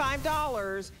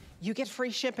 $75, you get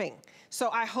free shipping. So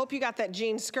I hope you got that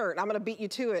jean skirt. I'm gonna beat you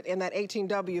to it in that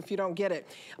 18W if you don't get it.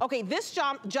 Okay, this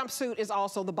jumpsuit is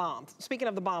also the bomb. Speaking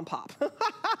of the Bomb Pop.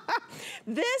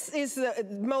 This is the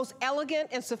most elegant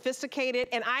and sophisticated,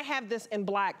 and I have this in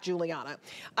black, Giuliana.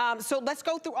 So let's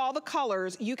go through all the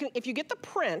colors. You can, if you get the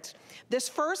print, this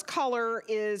first color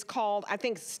is called, I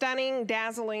think, Stunning,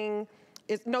 Dazzling.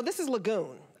 No, this is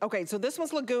Lagoon. Okay, so this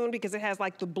one's Lagoon because it has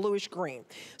like the bluish green.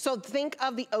 So think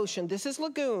of the ocean. This is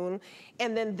Lagoon,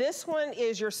 and then this one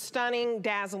is your Stunning,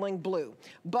 Dazzling Blue.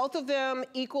 Both of them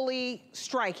equally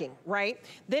striking, right?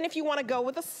 Then if you wanna go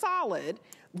with a solid,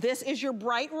 this is your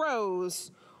Bright Rose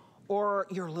or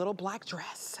your little black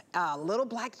dress, little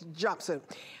black jumpsuit.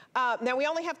 Now we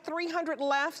only have 300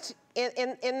 left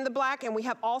in the black, and we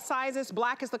have all sizes.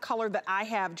 Black is the color that I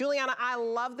have. Giuliana, I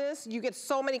love this. You get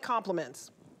so many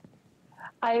compliments.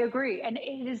 I agree, and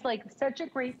it is like such a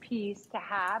great piece to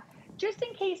have, just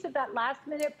in case of that last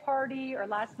minute party or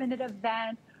last minute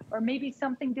event, or maybe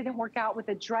something didn't work out with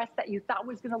a dress that you thought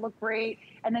was gonna look great,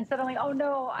 and then suddenly, oh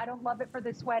no, I don't love it for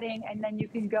this wedding, and then you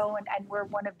can go and wear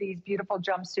one of these beautiful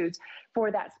jumpsuits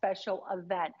for that special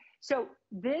event. So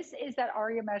this is that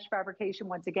Aria mesh fabrication.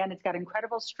 Once again, it's got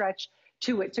incredible stretch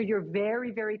to it. So you're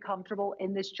very, very comfortable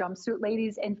in this jumpsuit,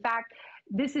 ladies. In fact,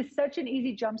 this is such an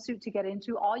easy jumpsuit to get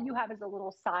into. All you have is a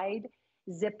little side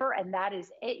zipper, and that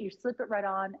is it. You slip it right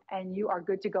on and you are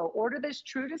good to go. Order this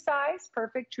true to size,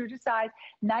 perfect, true to size.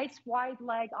 Nice wide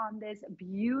leg on this,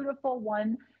 beautiful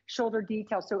one shoulder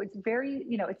detail. So it's very,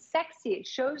 you know, it's sexy. It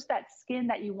shows that skin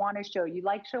that you want to show. You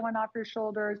like showing off your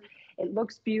shoulders. It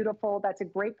looks beautiful. That's a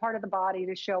great part of the body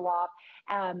to show off.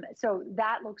 So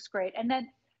that looks great. And then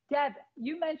Deb,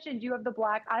 you mentioned you have the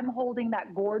black. I'm holding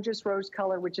that gorgeous rose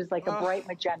color, which is like a bright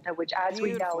magenta, which as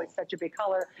we know is such a big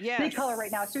color, big color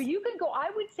right now. So you can go,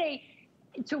 I would say,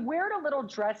 to wear it a little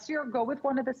dressier, go with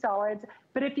one of the solids.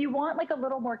 But if you want like a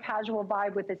little more casual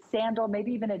vibe with a sandal,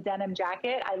 maybe even a denim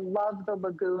jacket, I love the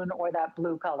lagoon or that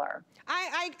blue color.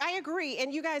 I agree.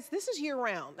 And you guys, this is year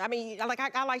round. I mean, like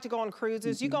I like to go on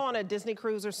cruises. You go on a Disney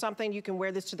cruise or something, you can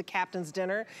wear this to the captain's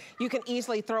dinner. You can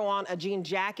easily throw on a jean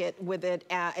jacket with it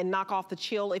and knock off the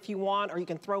chill if you want, or you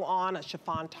can throw on a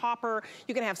chiffon topper.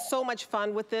 You can have so much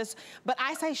fun with this. But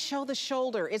I say show the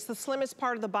shoulder. It's the slimmest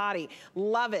part of the body.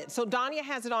 Love it. So Danya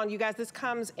has it on. You guys, this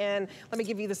comes in, let me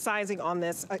give you the sizing on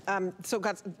this. So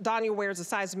Danya wears a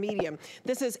size medium.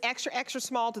 This is extra, extra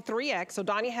small to 3X. So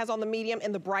Danya has on the medium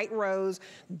in the bright rose.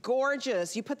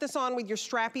 Gorgeous. You put this on with your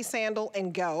strappy sandal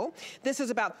and go. This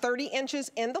is about 30 inches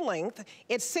in the length.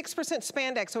 It's 6%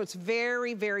 spandex, so it's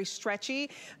very, very stretchy.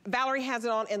 Valerie has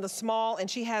it on in the small, and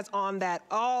she has on that,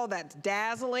 oh, that's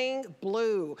dazzling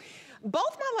blue.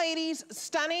 Both my ladies,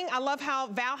 stunning. I love how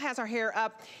Val has her hair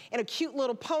up in a cute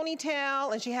little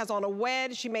ponytail, and she has on a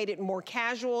wedge. She made it more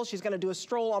casual. She's gonna do a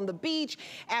stroll on the beach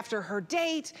after her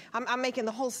date. I'm making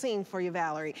the whole scene for you,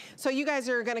 Valerie. So you guys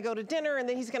are gonna go to dinner, and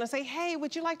then he's gonna say, hey,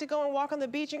 would you like to go and walk on the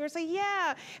beach? And you're gonna say,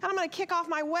 yeah. And I'm gonna kick off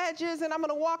my wedges, and I'm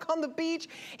gonna walk on the beach,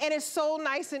 and it's so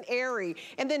nice and airy.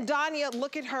 And then Danya,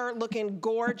 look at her looking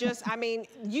gorgeous. I mean,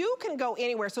 you can go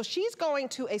anywhere. So she's going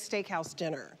to a steakhouse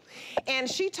dinner, and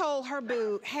she told her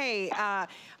boo, hey, I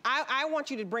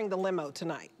want you to bring the limo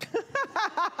tonight.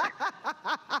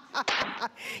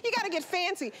 You gotta get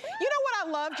fancy. You know what I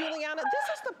love, Giuliana? This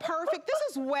is the perfect, this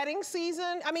is wedding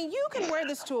season. I mean, you can wear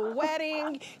this to a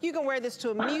wedding, you can wear this to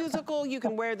a musical, you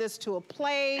can wear this to a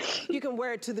play, you can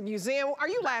wear it to the museum. Are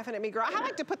you laughing at me, girl? I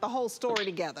like to put the whole story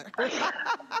together. Deb,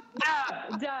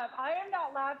 I am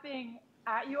not laughing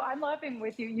at you. I'm laughing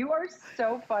with you. You are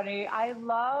so funny. I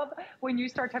love when you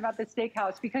start talking about the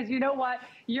steakhouse, because you know what?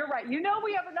 You're right. You know,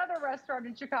 we have another restaurant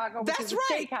in Chicago, which is a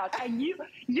steakhouse. And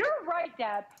you're right,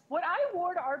 Deb. What I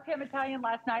wore to RPM Italian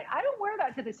last night, I don't wear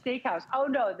that to the steakhouse. Oh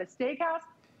no, the steakhouse,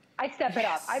 I step it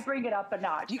up. I bring it up a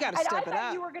notch. You got to step it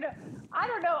up. You were gonna, I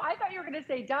don't know. I thought you were gonna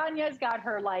say Danya's got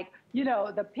her, like, you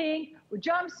know, the pink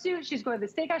jumpsuit. She's going to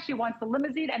the steakhouse. She wants the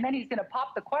limousine, and then he's gonna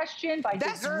pop the question by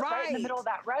dessert right in the middle of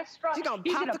that restaurant.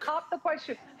 He's gonna pop the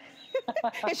question.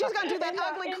 And she's gonna do that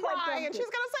ugly cry, and she's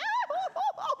gonna say,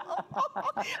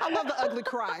 oh. I love the ugly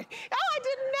cry. Oh, I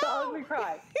didn't know. The ugly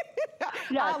cry.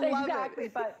 Yeah, exactly.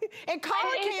 But and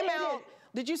Cara came out.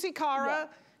 Did you see Cara? Yeah.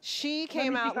 She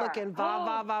came out looking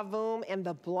va-va-va-voom in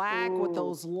the black with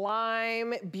those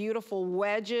lime, beautiful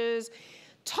wedges.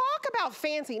 Talk about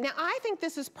fancy. Now, I think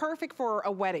this is perfect for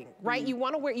a wedding, right? You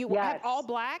want to wear, have all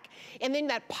black, and then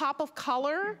that pop of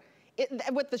color.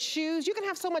 With the shoes, you can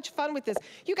have so much fun with this.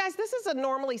 You guys, this is a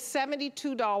normally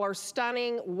 $72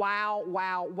 stunning wow,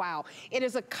 wow, wow. It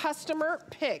is a customer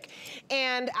pick.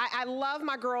 And I love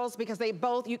my girls because they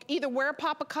both, you either wear a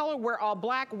pop of color, wear all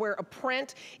black, wear a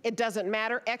print, it doesn't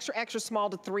matter. Extra, extra small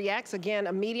to 3X. Again,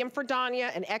 a medium for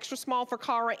Danya, an extra small for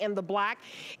Cara in the black.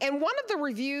 And one of the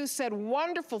reviews said,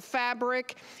 wonderful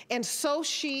fabric and so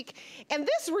chic. And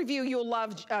this review you'll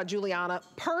love, Giuliana,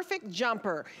 perfect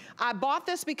jumper. I bought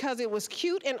this because it was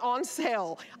cute and on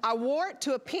sale. I wore it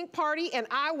to a pink party and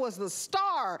I was the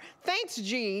star. Thanks,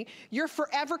 G. Your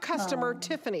forever customer,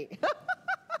 Tiffany.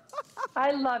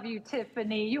 I love you,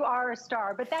 Tiffany. You are a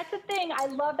star. But that's the thing. I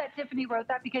love that Tiffany wrote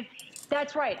that, because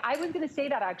that's right. I was going to say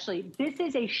that, actually. This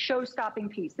is a show-stopping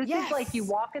piece. This is like you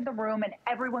walk in the room and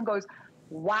everyone goes,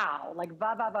 wow, like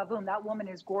va-va-va-boom, that woman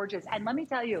is gorgeous. And let me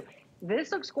tell you,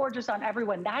 this looks gorgeous on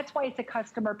everyone. That's why it's a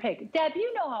customer pick. Deb,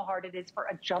 you know how hard it is for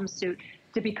a jumpsuit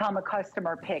to become a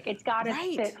customer pick. It's got to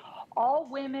fit all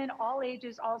women, all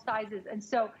ages, all sizes. And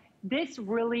so this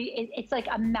really, it's like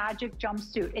a magic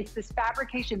jumpsuit. It's this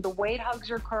fabrication, the way it hugs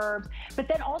your curves. But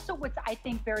then also what's, I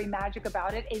think, very magic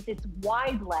about it is it's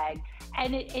wide leg.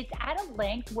 And it's at a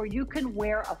length where you can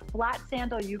wear a flat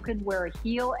sandal, you can wear a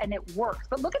heel, and it works.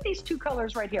 But look at these two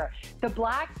colors right here, the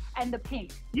black and the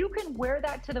pink. You can wear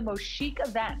that to the most chic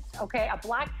events, okay? A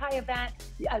black tie event,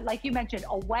 like you mentioned,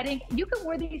 a wedding. You can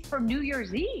wear these for New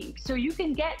Year's Eve. So you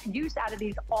can get use out of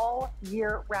these all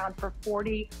year round for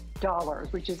 $40,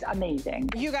 which is amazing.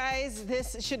 You guys,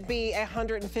 this should be a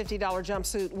 $150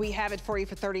 jumpsuit. We have it for you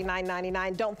for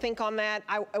 $39.99. Don't think on that.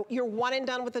 You're one and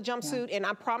done with the jumpsuit, and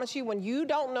I promise you, when you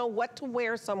don't know what to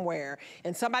wear somewhere,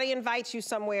 and somebody invites you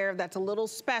somewhere that's a little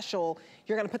special,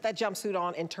 you're gonna put that jumpsuit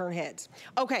on and turn heads.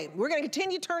 Okay, we're gonna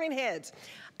continue turning heads.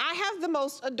 I have the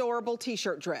most adorable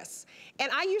t-shirt dress,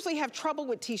 and I usually have trouble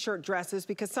with t-shirt dresses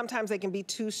because sometimes they can be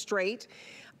too straight.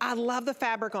 I love the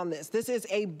fabric on this. This is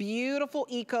a beautiful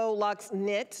Eco Luxe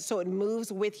knit, so it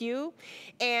moves with you.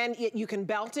 And you can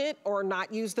belt it or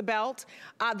not use the belt.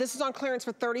 This is on clearance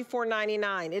for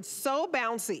 $34.99. It's so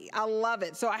bouncy, I love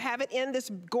it. So I have it in this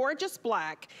gorgeous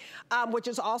black, which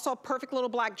is also a perfect little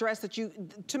black dress that you,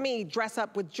 to me, dress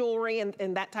up with jewelry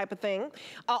and that type of thing.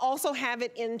 I also have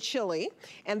it in chili,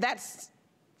 and that's,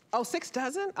 oh, 6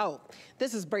 dozen? Oh,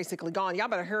 this is basically gone. Y'all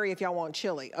better hurry if y'all want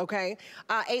chili, okay?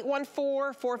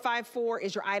 814-454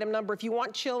 is your item number. If you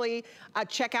want chili,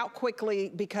 check out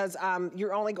quickly because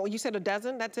you're only going, you said a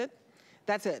dozen, that's it?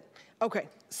 That's it. Okay,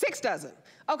 6 dozen.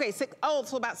 Okay, so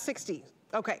about 60.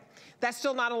 Okay, that's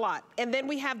still not a lot. And then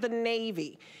we have the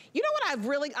navy. You know what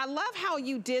I love how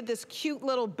you did this cute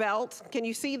little belt. Can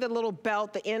you see the little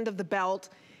belt, the end of the belt?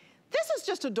 This is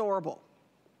just adorable.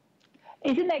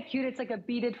 Isn't that cute? It's like a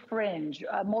beaded fringe,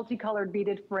 a multicolored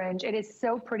beaded fringe. It is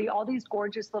so pretty. All these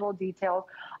gorgeous little details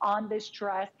on this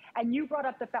dress. And you brought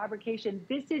up the fabrication.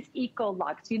 This is Eco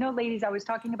Luxe. You know, ladies, I was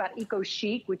talking about Eco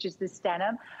Chic, which is this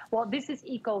denim. Well, this is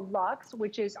Eco Luxe,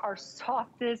 which is our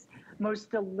softest,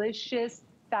 most delicious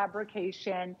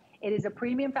fabrication. It is a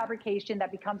premium fabrication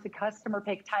that becomes a customer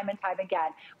pick time and time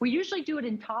again. We usually do it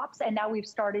in tops, and now we've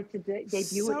started to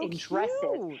debut it in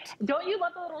dresses. Don't you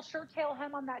love the little shirt tail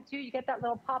hem on that too? You get that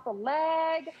little pop of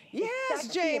leg. Yes,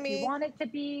 Jamie. If you want it to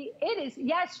be, it is,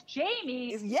 yes,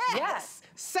 Jamie. Yes.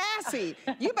 Sassy.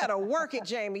 You better work it,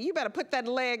 Jamie. You better put that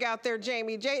leg out there,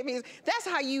 Jamie. Jamie, that's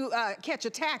how you catch a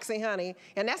taxi, honey.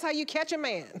 And that's how you catch a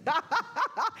man. Hell,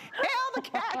 the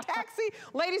taxi.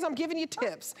 Ladies, I'm giving you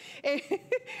tips.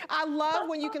 I love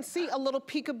when you can see a little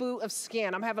peekaboo of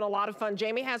skin. I'm having a lot of fun.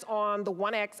 Jamie has on the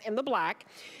 1X in the black.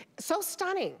 So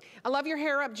stunning. I love your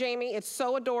hair up, Jamie. It's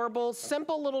so adorable.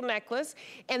 Simple little necklace.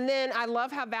 And then I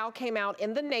love how Val came out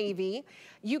in the navy.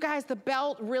 You guys, the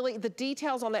belt, really, the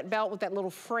details on that belt with that little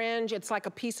fringe, it's like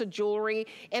a piece of jewelry.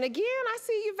 And again, I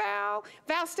see you, Val.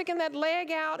 Val sticking that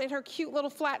leg out in her cute little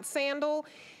flat sandal.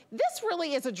 This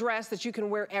really is a dress that you can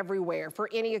wear everywhere for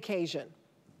any occasion.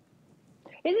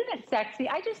 Isn't it sexy?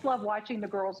 I just love watching the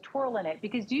girls twirl in it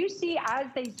because do you see as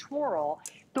they twirl,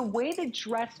 the way the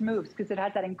dress moves, because it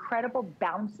has that incredible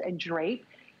bounce and drape,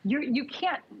 you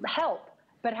can't help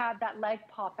but have that leg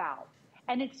pop out.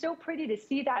 And it's so pretty to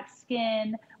see that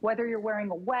skin, whether you're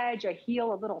wearing a wedge, a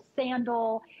heel, a little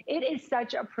sandal. It is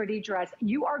such a pretty dress.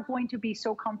 You are going to be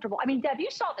so comfortable. I mean, Deb,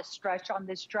 you saw the stretch on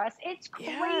this dress. It's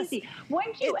crazy. Yes. When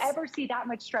do you ever see that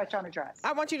much stretch on a dress?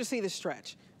 I want you to see the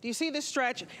stretch. Do you see this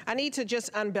stretch? I need to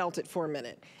just unbelt it for a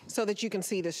minute so that you can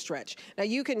see this stretch. Now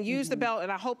you can use the belt,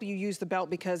 and I hope you use the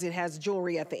belt because it has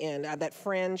jewelry at the end, that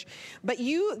fringe. But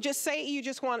you just say you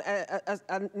just want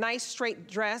a nice straight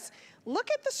dress. Look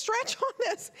at the stretch on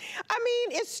this. I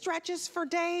mean, it stretches for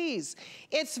days.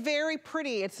 It's very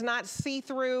pretty. It's not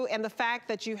see-through, and the fact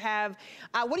that you have,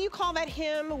 what do you call that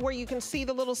hem where you can see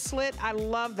the little slit? I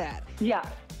love that. Yeah,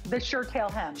 the shirt tail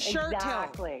hem. Shirt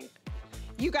exactly. tail.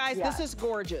 You guys, this is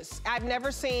gorgeous. I've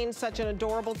never seen such an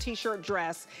adorable t-shirt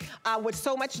dress with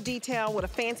so much detail, with a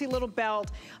fancy little belt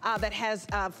that has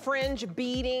fringe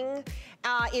beading.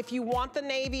 If you want the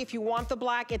navy, if you want the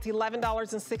black, it's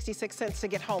 $11.66 to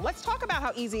get home. Let's talk about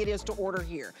how easy it is to order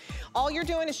here. All you're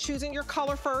doing is choosing your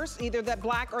color first, either that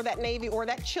black or that navy or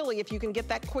that chili, if you can get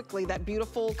that quickly, that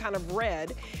beautiful kind of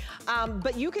red.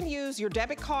 But you can use your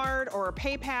debit card or a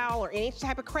PayPal or any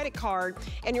type of credit card,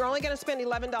 and you're only gonna spend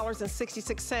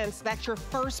 $11.66. That's your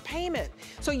first payment.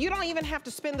 So you don't even have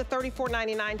to spend the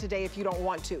 $34.99 today if you don't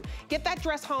want to. Get that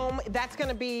dress home. That's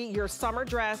gonna be your summer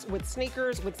dress with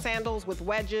sneakers, with sandals, with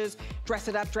wedges. Dress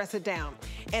it up, dress it down.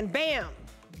 And bam,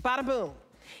 bada boom.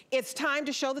 It's time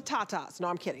to show the tatas. No,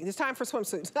 I'm kidding. It's time for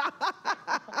swimsuits. Or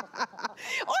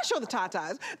show the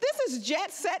tatas. This is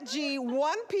Jet Set G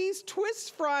one-piece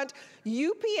twist front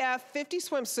UPF 50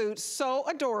 swimsuit. So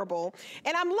adorable.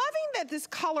 And I'm loving that this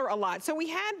color a lot. So we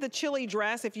had the chili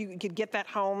dress, if you could get that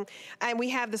home, and we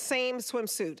have the same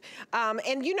swimsuit.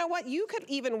 And you know what? You could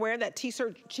even wear that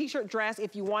t-shirt dress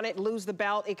if you want it, lose the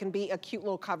belt. It can be a cute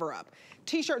little cover-up.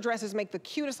 T-shirt dresses make the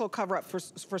cutest little cover-up for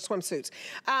swimsuits.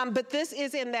 But this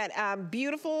is in that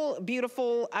beautiful,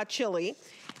 beautiful chili.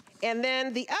 And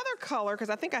then the other color,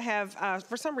 because I think I have,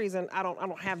 for some reason, I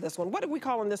don't have this one. What do we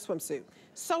call in this swimsuit?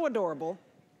 So adorable.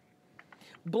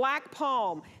 Black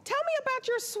Palm. Tell me about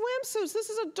your swimsuits. This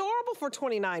is adorable for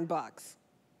 29 bucks.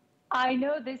 I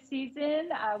know this season,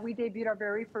 we debuted our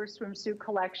very first swimsuit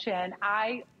collection.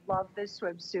 I love this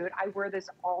swimsuit. I wear this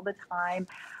all the time.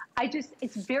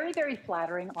 It's very, very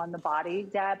flattering on the body,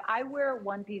 Deb. I wear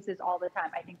one pieces all the time.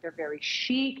 I think they're very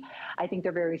chic. I think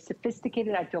they're very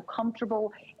sophisticated. I feel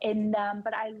comfortable in them,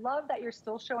 but I love that you're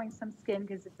still showing some skin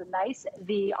because it's a nice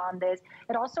V on this.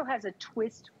 It also has a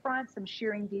twist front, some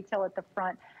shearing detail at the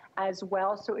front as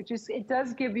well. So it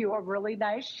does give you a really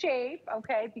nice shape,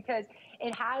 okay, because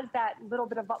it has that little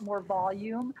bit of more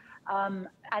volume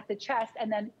at the chest,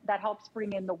 and then that helps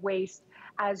bring in the waist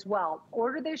as well.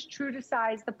 Order this true to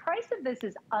size. The price of this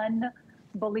is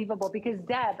unbelievable because,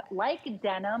 Deb, like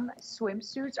denim,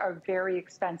 swimsuits are very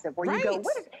expensive. Where you go,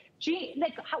 what is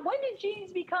when did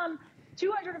jeans become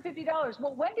 $250?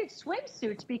 Well, when did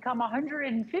swimsuits become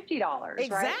 $150? Exactly.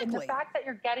 Right? And the fact that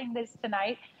you're getting this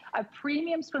tonight, a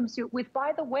premium swimsuit with,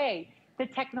 by the way, the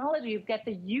technology, you get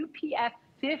the UPF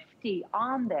 50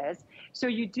 on this. So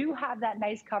you do have that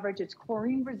nice coverage. It's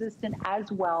chlorine resistant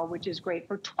as well, which is great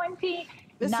for $29.99.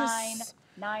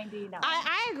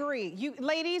 I agree. You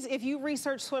ladies, if you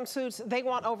research swimsuits, they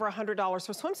want over $100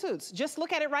 for swimsuits. Just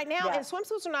look at it right now. Yes. And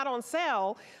swimsuits are not on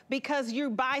sale because you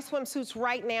buy swimsuits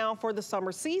right now for the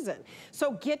summer season.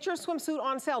 So get your swimsuit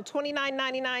on sale,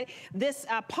 $29.99. This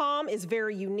palm is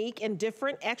very unique and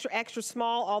different, extra, extra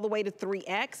small all the way to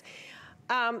 3X.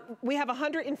 We have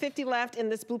 150 left in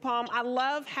this blue palm. I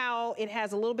love how it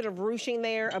has a little bit of ruching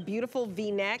there, a beautiful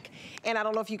V-neck, and I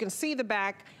don't know if you can see the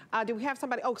back. Do we have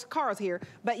somebody? Oh, Cara's here.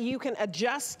 But you can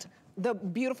adjust the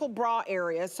beautiful bra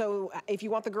area. So if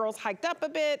you want the girls hiked up a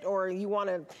bit or you want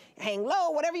to hang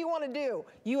low, whatever you want to do,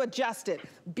 you adjust it.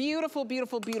 Beautiful,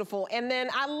 beautiful, beautiful. And then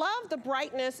I love the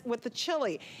brightness with the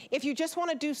chili. If you just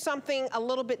want to do something a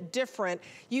little bit different,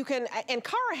 you can, and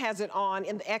Cara has it on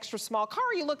in the extra small.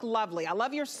 Cara, you look lovely. I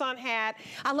love your sun hat.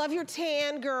 I love your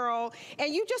tan, girl.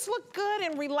 And you just look good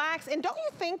and relaxed. And don't you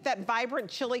think that vibrant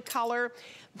chili color,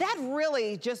 that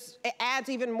really just adds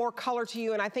even more color to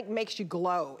you and I think makes you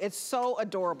glow. It's so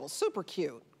adorable, super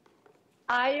cute.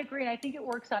 I agree, and I think it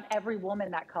works on every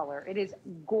woman, that color. It is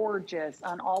gorgeous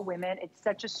on all women. It's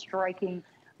such a striking,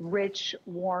 rich,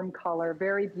 warm color,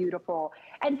 very beautiful.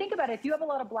 And think about it, if you have a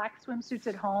lot of black swimsuits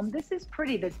at home, this is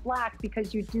pretty, this black,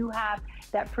 because you do have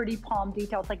that pretty palm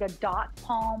detail. It's like a dot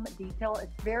palm detail.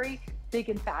 It's very big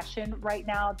in fashion right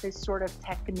now, this sort of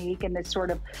technique and this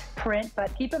sort of print.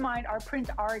 But keep in mind, our prints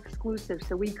are exclusive.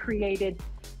 So we created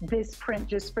this print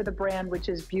just for the brand, which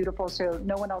is beautiful. So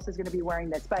no one else is going to be wearing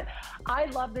this. But I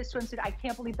love this swimsuit. I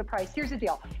can't believe the price. Here's the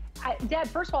deal. Deb,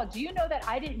 first of all, do you know that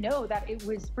I didn't know that it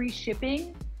was free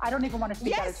shipping? I don't even want to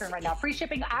speak out of turn right now. Free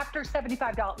shipping after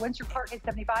 $75. Once your cart hits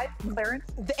 $75, clearance?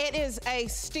 It is a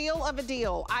steal of a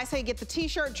deal. I say get the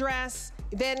t-shirt, dress,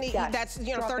 then that's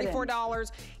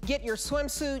 $34. Get your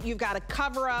swimsuit, you've got a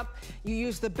cover up, you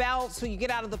use the belt, so you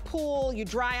get out of the pool, you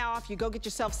dry off, you go get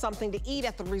yourself something to eat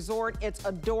at the resort. It's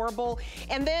adorable.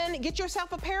 And then get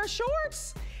yourself a pair of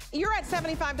shorts. You're at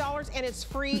 $75 and it's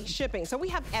free shipping. So we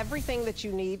have everything that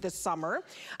you need this summer.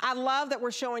 I love that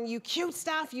we're showing you cute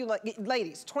stuff. You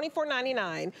ladies,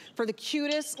 $24.99 for the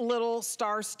cutest little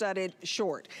star-studded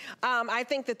short. I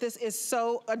think that this is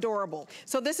so adorable.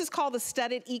 So this is called the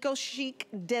Studded Eco Chic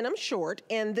Denim Short,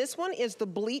 and this one is the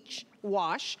bleach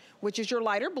wash, which is your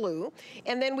lighter blue.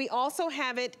 And then we also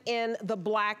have it in the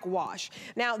black wash.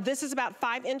 Now, this is about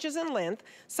 5 inches in length,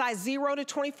 size 0 to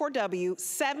 24W,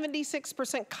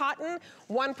 76% cotton,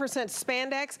 1%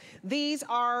 spandex. These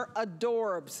are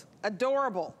adorbs,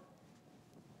 adorable.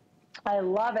 I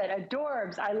love it,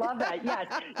 adorbs, I love that, yes,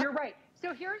 you're right.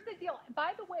 So here's the deal.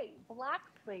 By the way, Black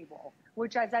Label,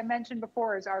 which as I mentioned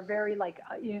before is our very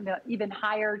even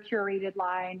higher curated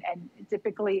line and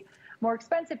typically more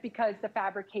expensive because the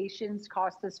fabrications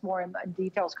cost us more and the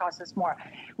details cost us more.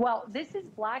 Well, this is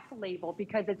Black Label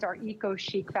because it's our eco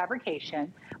chic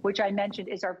fabrication, which I mentioned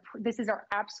is this is our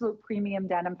absolute premium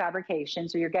denim fabrication.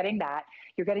 So you're getting that.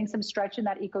 You're getting some stretch in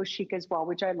that eco chic as well,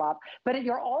 which I love. But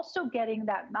you're also getting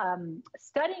that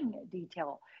studding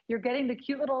detail. You're getting the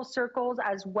cute little circles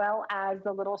as well as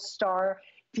the little star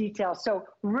detail. So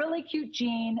really cute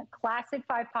jean, classic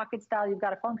 5-pocket style. You've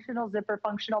got a functional zipper,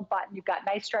 functional button. You've got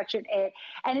nice stretch in it.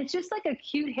 And it's just like a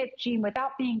cute hip jean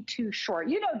without being too short.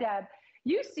 You know, Deb,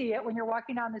 you see it when you're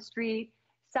walking down the street,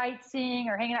 sightseeing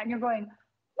or hanging out and you're going,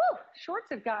 whoa, shorts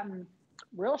have gotten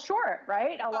real short,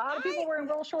 right? A lot of people wearing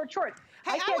real short shorts.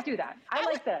 Hey, I can't do that. I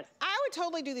like this. I would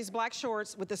totally do these black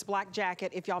shorts with this black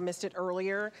jacket if y'all missed it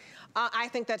earlier. I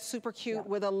think that's super cute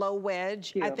with a low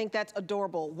wedge. I think that's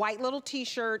adorable. White little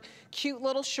t-shirt, cute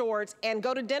little shorts, and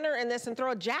go to dinner in this and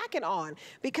throw a jacket on,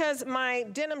 because my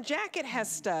denim jacket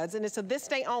has studs, and it's a this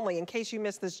day only in case you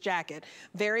missed this jacket.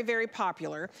 Very, very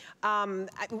popular.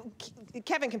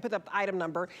 Kevin can put up the item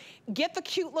number. Get the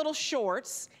cute little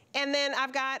shorts, and then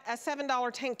I've got a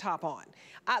 $7 tank top on.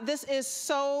 This is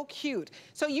so cute.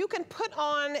 So you can put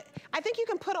on, I think you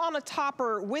can put on a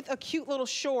topper with a cute little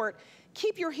short.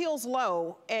 Keep your heels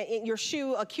low, and your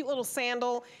shoe, a cute little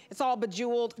sandal. It's all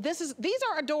bejeweled. These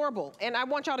are adorable, and I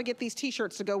want y'all to get these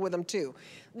t-shirts to go with them too.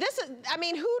 This is, I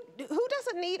mean, who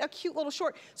doesn't need a cute little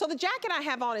short? So the jacket I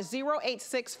have on is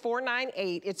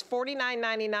 086498. It's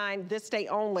 $49.99 this day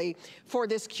only for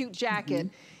this cute jacket.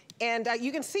 And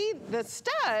you can see the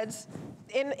studs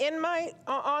in my,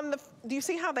 do you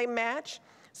see how they match?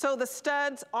 So the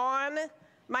studs on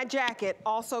my jacket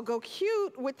also go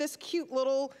cute with this cute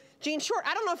little jean short.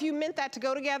 I don't know if you meant that to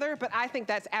go together, but I think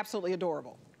that's absolutely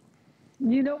adorable.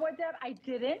 You know what, Deb? I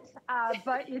didn't,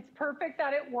 but it's perfect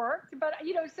that it worked. But,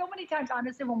 you know, so many times,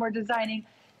 honestly, when we're designing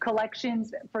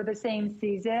collections for the same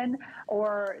season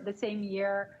or the same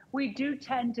year, we do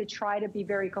tend to try to be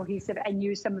very cohesive and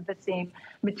use some of the same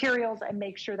materials and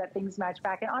make sure that things match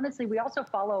back. And honestly, we also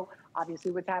follow,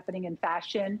 obviously, what's happening in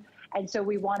fashion. And so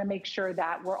we want to make sure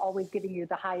that we're always giving you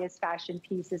the highest fashion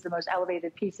pieces, the most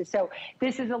elevated pieces. So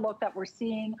this is a look that we're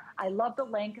seeing. I love the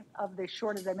length of the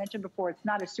short. As I mentioned before, it's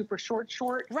not a super short,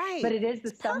 right? But it is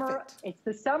the summer. Perfect. It's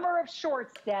the summer of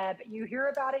shorts, Deb. You hear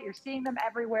about it. You're seeing them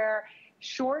everywhere.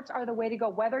 Shorts are the way to go.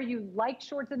 Whether you liked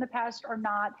shorts in the past or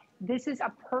not, this is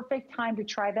a perfect time to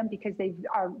try them because they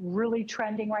are really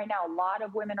trending right now. A lot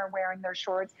of women are wearing their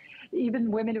shorts, even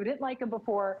women who didn't like them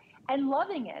before, and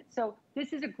loving it. So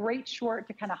this is a great short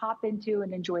to kind of hop into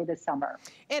and enjoy this summer.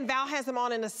 And Val has them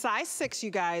on in a size 6, you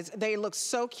guys. They look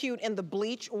so cute in the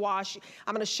bleach wash.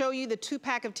 I'm gonna show you the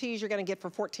 2-pack of tees you're gonna get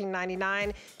for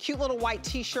 $14.99. Cute little white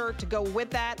t-shirt to go with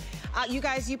that. You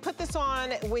guys, you put this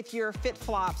on with your Fit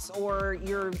Flops or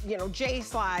your, you know, J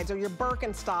slides or your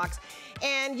Birkenstocks,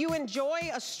 and you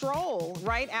enjoy a stroll,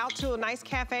 right, out to a nice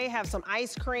cafe, have some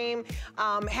ice cream,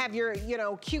 have your, you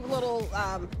know, cute little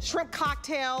shrimp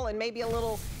cocktail and maybe a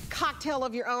little cocktail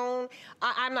of your own.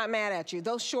 I'm not mad at you.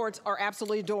 Those shorts are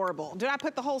absolutely adorable. Did I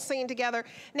put the whole scene together?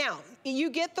 Now, you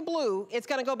get the blue. It's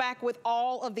gonna go back with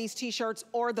all of these t-shirts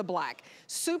or the black.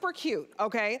 Super cute,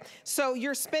 okay? So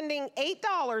you're spending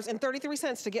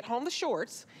 $8.33 to get home the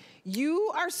shorts.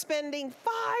 You are spending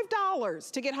 $5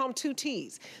 to get home 2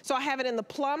 tees. So I have it in the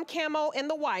plum camo and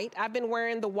the white. I've been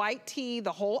wearing the white tee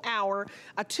the whole hour.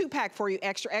 A 2-pack for you,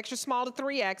 extra, extra small to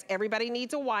 3X. Everybody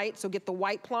needs a white, so get the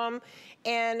white plum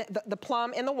and the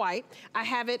plum and the white. I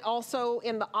have it also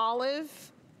in the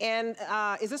olive and,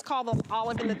 is this called the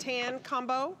olive and the tan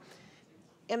combo?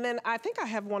 And then I think I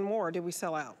have one more. Did we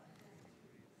sell out?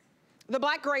 The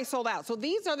black gray sold out. So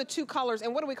these are the 2 colors.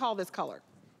 And what do we call this color?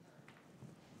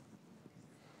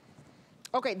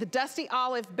 Okay, the dusty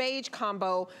olive beige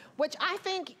combo, which I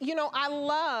think, you know, I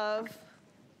love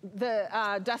the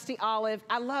dusty olive.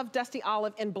 I love dusty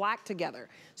olive and black together.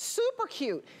 Super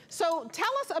cute. So tell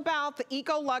us about the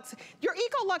EcoLuxe. Your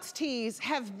EcoLuxe tees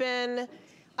have been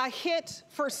a hit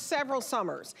for several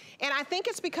summers. And I think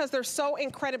it's because they're so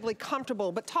incredibly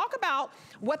comfortable. But talk about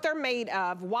what they're made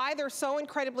of, why they're so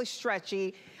incredibly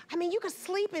stretchy. I mean, you could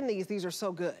sleep in these. These are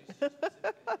so good.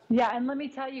 Yeah, and let me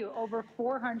tell you, over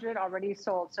 400 already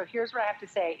sold. So here's what I have to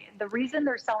say. The reason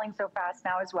they're selling so fast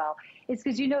now as well is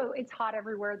because, you know, it's hot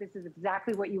everywhere. This is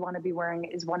exactly what you want to be wearing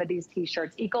is one of these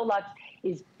t-shirts. EcoLuxe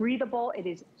is breathable. It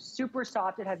is super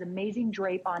soft. It has amazing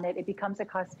drape on it. It becomes a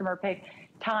customer pick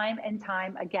time and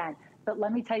time again. But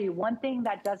let me tell you, one thing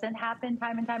that doesn't happen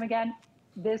time and time again,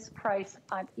 this price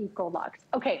on EcoLuxe.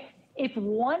 Okay. If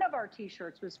one of our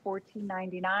t-shirts was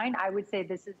 $14.99, I would say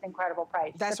this is an incredible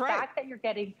price. That's right. The fact that you're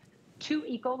getting 2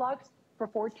 EcoLuxe for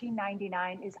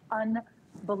 $14.99 is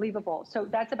unbelievable. So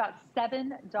that's about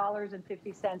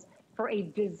 $7.50 for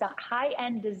a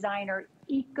high-end designer,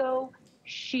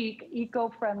 eco-chic,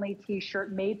 eco-friendly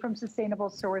t-shirt made from sustainable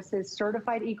sources,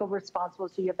 certified eco-responsible,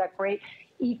 so you have that great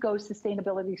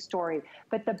eco-sustainability story.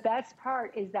 But the best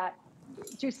part is that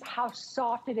just how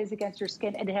soft it is against your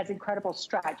skin, and it has incredible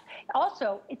stretch.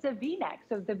 Also, it's a V-neck.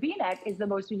 So the V-neck is the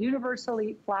most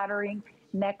universally flattering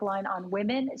neckline on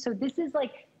women. So this is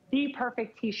like the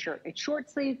perfect t-shirt. It's short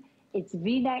sleeve, it's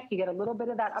V-neck. You get a little bit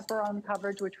of that upper arm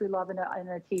coverage, which we love in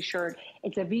a t-shirt.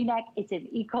 It's a V-neck, it's an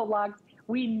EcoLuxe.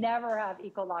 We never have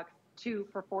EcoLuxe 2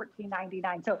 for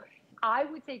 $14.99. So I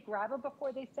would say grab them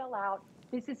before they sell out.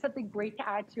 This is something great to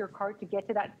add to your cart to get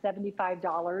to that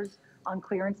 $75 on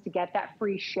clearance to get that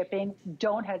free shipping.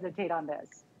 Don't hesitate on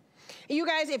this. You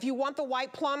guys, if you want the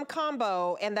white plum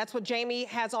combo, and that's what Jamie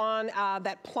has on,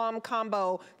 that plum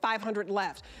combo, 500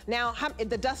 left. Now,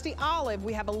 the dusty olive,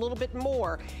 we have a little bit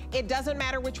more. It doesn't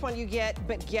matter which one you get,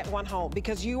 but get one home,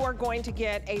 because you are going to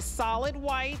get a solid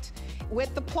white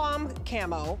with the plum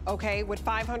camo, okay, with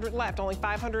 500 left. Only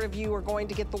 500 of you are going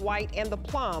to get the white and the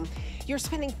plum. You're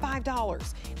spending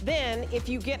 $5. Then, if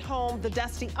you get home the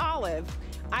dusty olive,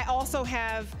 I also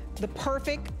have the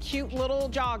perfect, cute little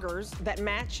joggers that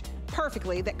match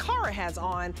perfectly that Cara has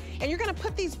on. And you're gonna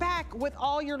put these back with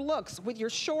all your looks, with your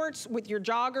shorts, with your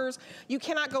joggers. You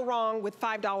cannot go wrong with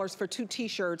 $5 for 2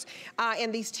 t-shirts.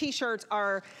 And these t-shirts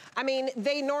are, I mean,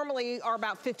 they normally are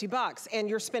about 50 bucks and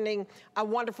you're spending a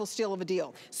wonderful steal of a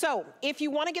deal. So if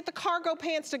you wanna get the cargo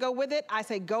pants to go with it, I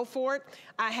say go for it.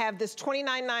 I have this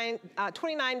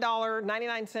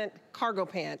 $29.99 cargo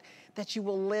pant that you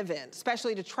will live in,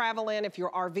 especially to travel in if you're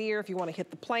RVer, if you want to hit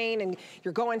the plane and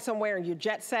you're going somewhere and you're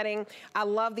jet setting. I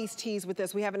love these tees with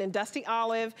this. We have it in dusty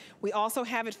olive. We also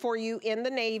have it for you in the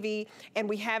navy, and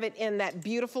we have it in that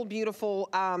beautiful, beautiful,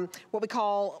 what we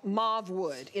call mauve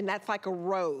wood, and that's like a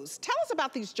rose. Tell us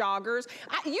about these joggers.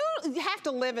 You have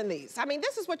to live in these. I mean,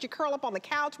 this is what you curl up on the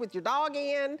couch with your dog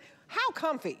in. How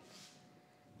comfy.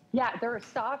 Yeah, they're a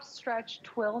soft stretch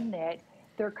twill knit.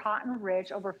 They're cotton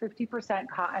rich, over 50%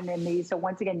 cotton in these. So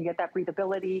once again, you get that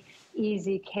breathability,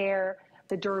 easy care,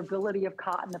 the durability of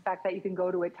cotton, the fact that you can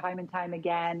go to it time and time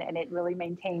again, and it really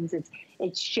maintains its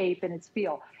shape and its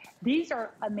feel. These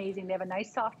are amazing. They have a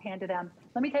nice soft hand to them.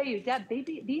 Let me tell you, Deb,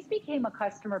 these became a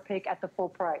customer pick at the full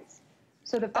price.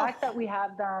 So the fact that we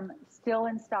have them still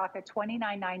in stock at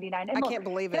 $29.99. And I can't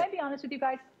believe it. Can I be honest with you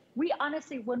guys? We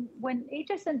honestly, when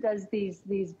HSN does these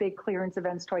big clearance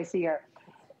events twice a year,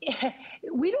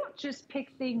 we don't just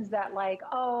pick things that like,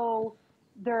 oh,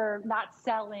 they're not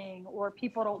selling or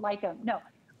people don't like them. No,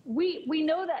 we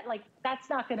know that like that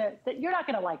you're not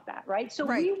gonna like that, right? So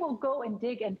we will go and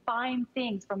dig and find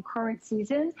things from current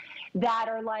seasons that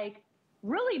are like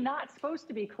really not supposed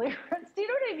to be clearance. Do you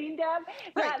know what I mean, Deb?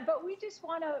 Right. But we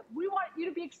want you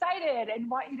to be excited and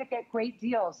want you to get great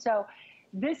deals. So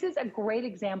this is a great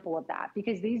example of that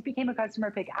because these became a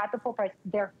customer pick at the full price.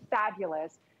 They're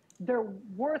fabulous. They're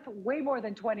worth way more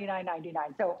than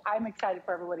 $29.99. So I'm excited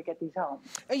for everyone to get these home.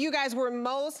 You guys were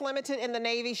most limited in the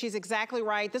navy. She's exactly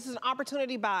right. This is an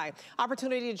opportunity buy.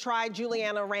 Opportunity to try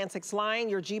Giuliana Rancic's line,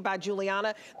 your G by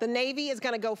Giuliana. The navy is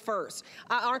gonna go first.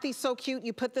 Aren't these so cute?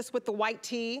 You put this with the white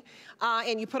tee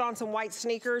and you put on some white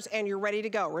sneakers and you're ready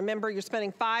to go. Remember, you're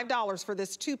spending $5 for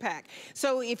this 2-pack.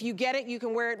 So if you get it, you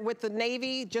can wear it with the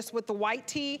navy, just with the white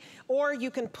tee, or you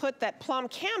can put that plum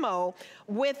camo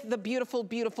with the beautiful,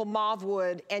 beautiful mauve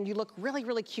wood, and you look really,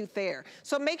 really cute there.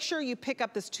 So make sure you pick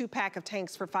up this 2-pack of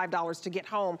tanks for $5 to get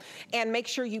home, and make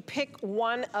sure you pick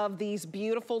one of these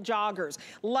beautiful joggers.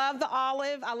 Love the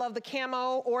olive, I love the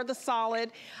camo or the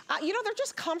solid. You know, they're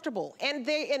just comfortable, and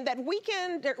that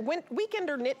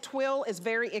weekender knit twill is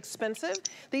very expensive.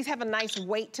 These have a nice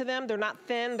weight to them. They're not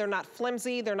thin, they're not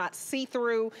flimsy, they're not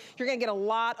see-through. You're gonna get a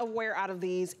lot of wear out of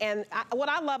these, and what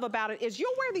I love about it is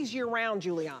you'll wear these year-round,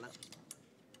 Giuliana.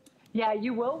 Yeah,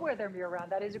 you will wear them year-round.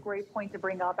 That is a great point to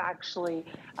bring up, actually.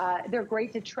 They're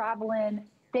great to travel in.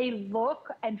 They look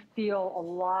and feel a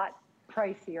lot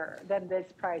pricier than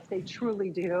this price. They truly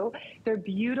do. They're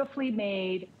beautifully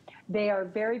made. They are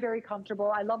very, very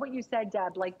comfortable. I love what you said,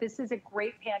 Deb. Like, this is a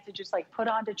great pant to just like put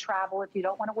on to travel if you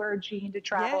don't want to wear a jean to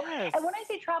travel. Yes. And when I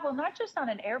say travel, not just on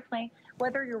an airplane,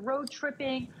 whether you're road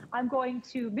tripping. I'm going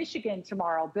to Michigan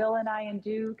tomorrow. Bill and I and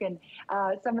Duke and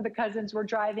some of the cousins were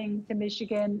driving to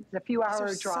Michigan. It's a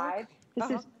few-hour drive. This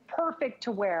is perfect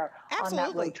to wear on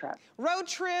that road trip. Road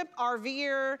trip,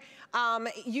 RVer,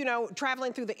 you know,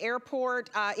 traveling through the airport.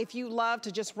 If you love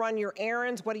to just run your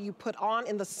errands, what do you put on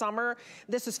in the summer?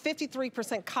 This is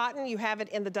 53% cotton. You have it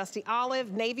in the dusty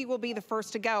olive. Navy will be the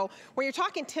first to go. Where you're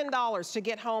talking $10 to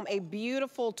get home a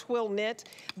beautiful twill knit.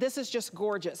 This is just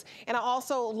gorgeous. And I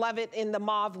also love it in the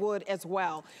mauve wood as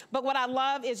well. But what I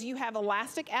love is you have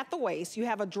elastic at the waist. You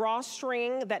have a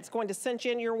drawstring that's going to cinch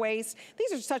in your waist.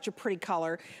 These are such a pretty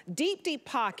color. Deep, deep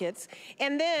pockets.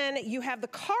 And then you have the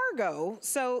cargo,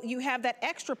 so you have that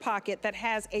extra pocket that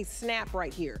has a snap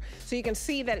right here. So you can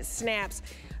see that it snaps.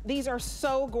 These are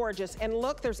so gorgeous. And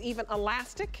look, there's even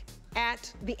elastic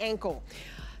at the ankle.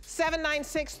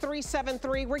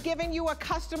 796-373. We're giving you a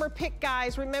customer pick,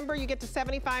 guys. Remember, you get to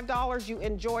 $75. You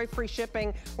enjoy free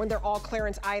shipping when they're all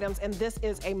clearance items, and this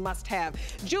is a must-have.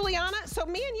 Giuliana, so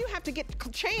me and you have to get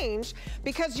changed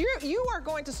because you are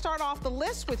going to start off the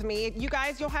list with me. You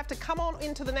guys, you'll have to come on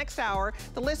into the next hour.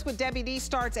 The list with Debbie D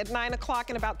starts at 9 o'clock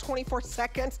in about 24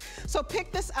 seconds. So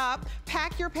pick this up,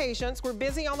 pack your patience. We're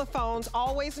busy on the phones.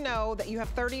 Always know that you have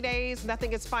 30 days,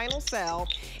 nothing is final sell,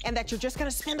 and that you're just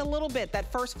gonna spend a little bit,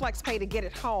 that first flex pay to get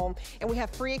it home. And we have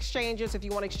free exchanges if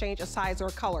you want to exchange a size or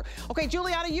a color. Okay,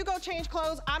 Giuliana, you go change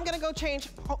clothes. I'm gonna go change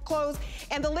clothes.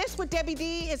 And the list with Debbie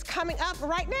D is coming up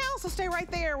right now, so stay right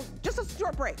there. Just a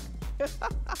short break.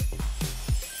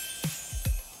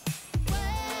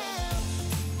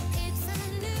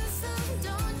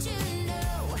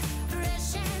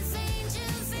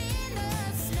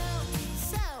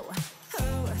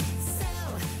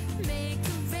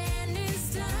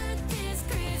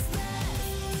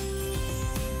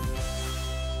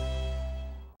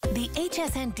 The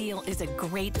HSN deal is a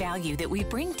great value that we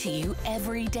bring to you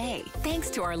every day. Thanks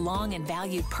to our long and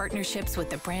valued partnerships with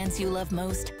the brands you love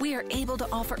most, we are able to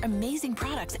offer amazing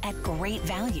products at great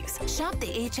values. Shop the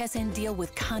HSN deal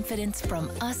with confidence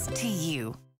from us to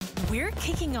you. We're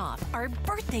kicking off our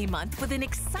birthday month with an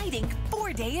exciting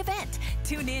 4-day event.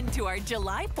 Tune in to our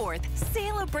July 4th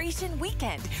celebration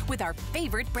weekend with our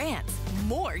favorite brands.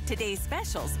 More today's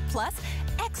specials, plus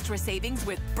extra savings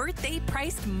with birthday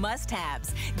priced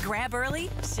must-haves. Grab early,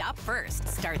 shop first.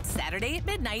 Starts Saturday at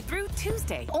midnight through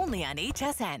Tuesday, only on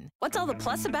HSN. What's all the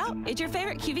plus about? It's your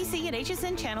favorite QVC and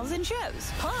HSN channels and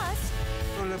shows. Plus,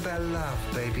 all about love,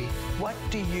 baby. What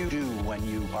do you do when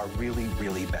you are really,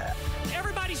 really bad?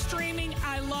 Everybody's streaming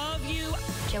I Love You.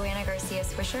 Joanna Garcia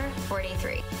Swisher,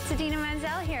 43. Sadina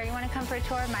Menzel here. You want to come for a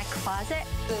tour of my closet?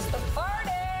 This is the party!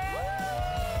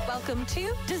 Welcome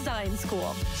to Design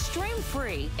School. Stream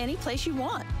free any place you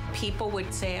want. People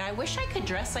would say, I wish I could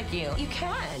dress like you. You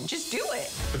can. Just do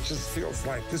it. It just feels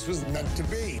like this was meant to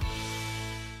be.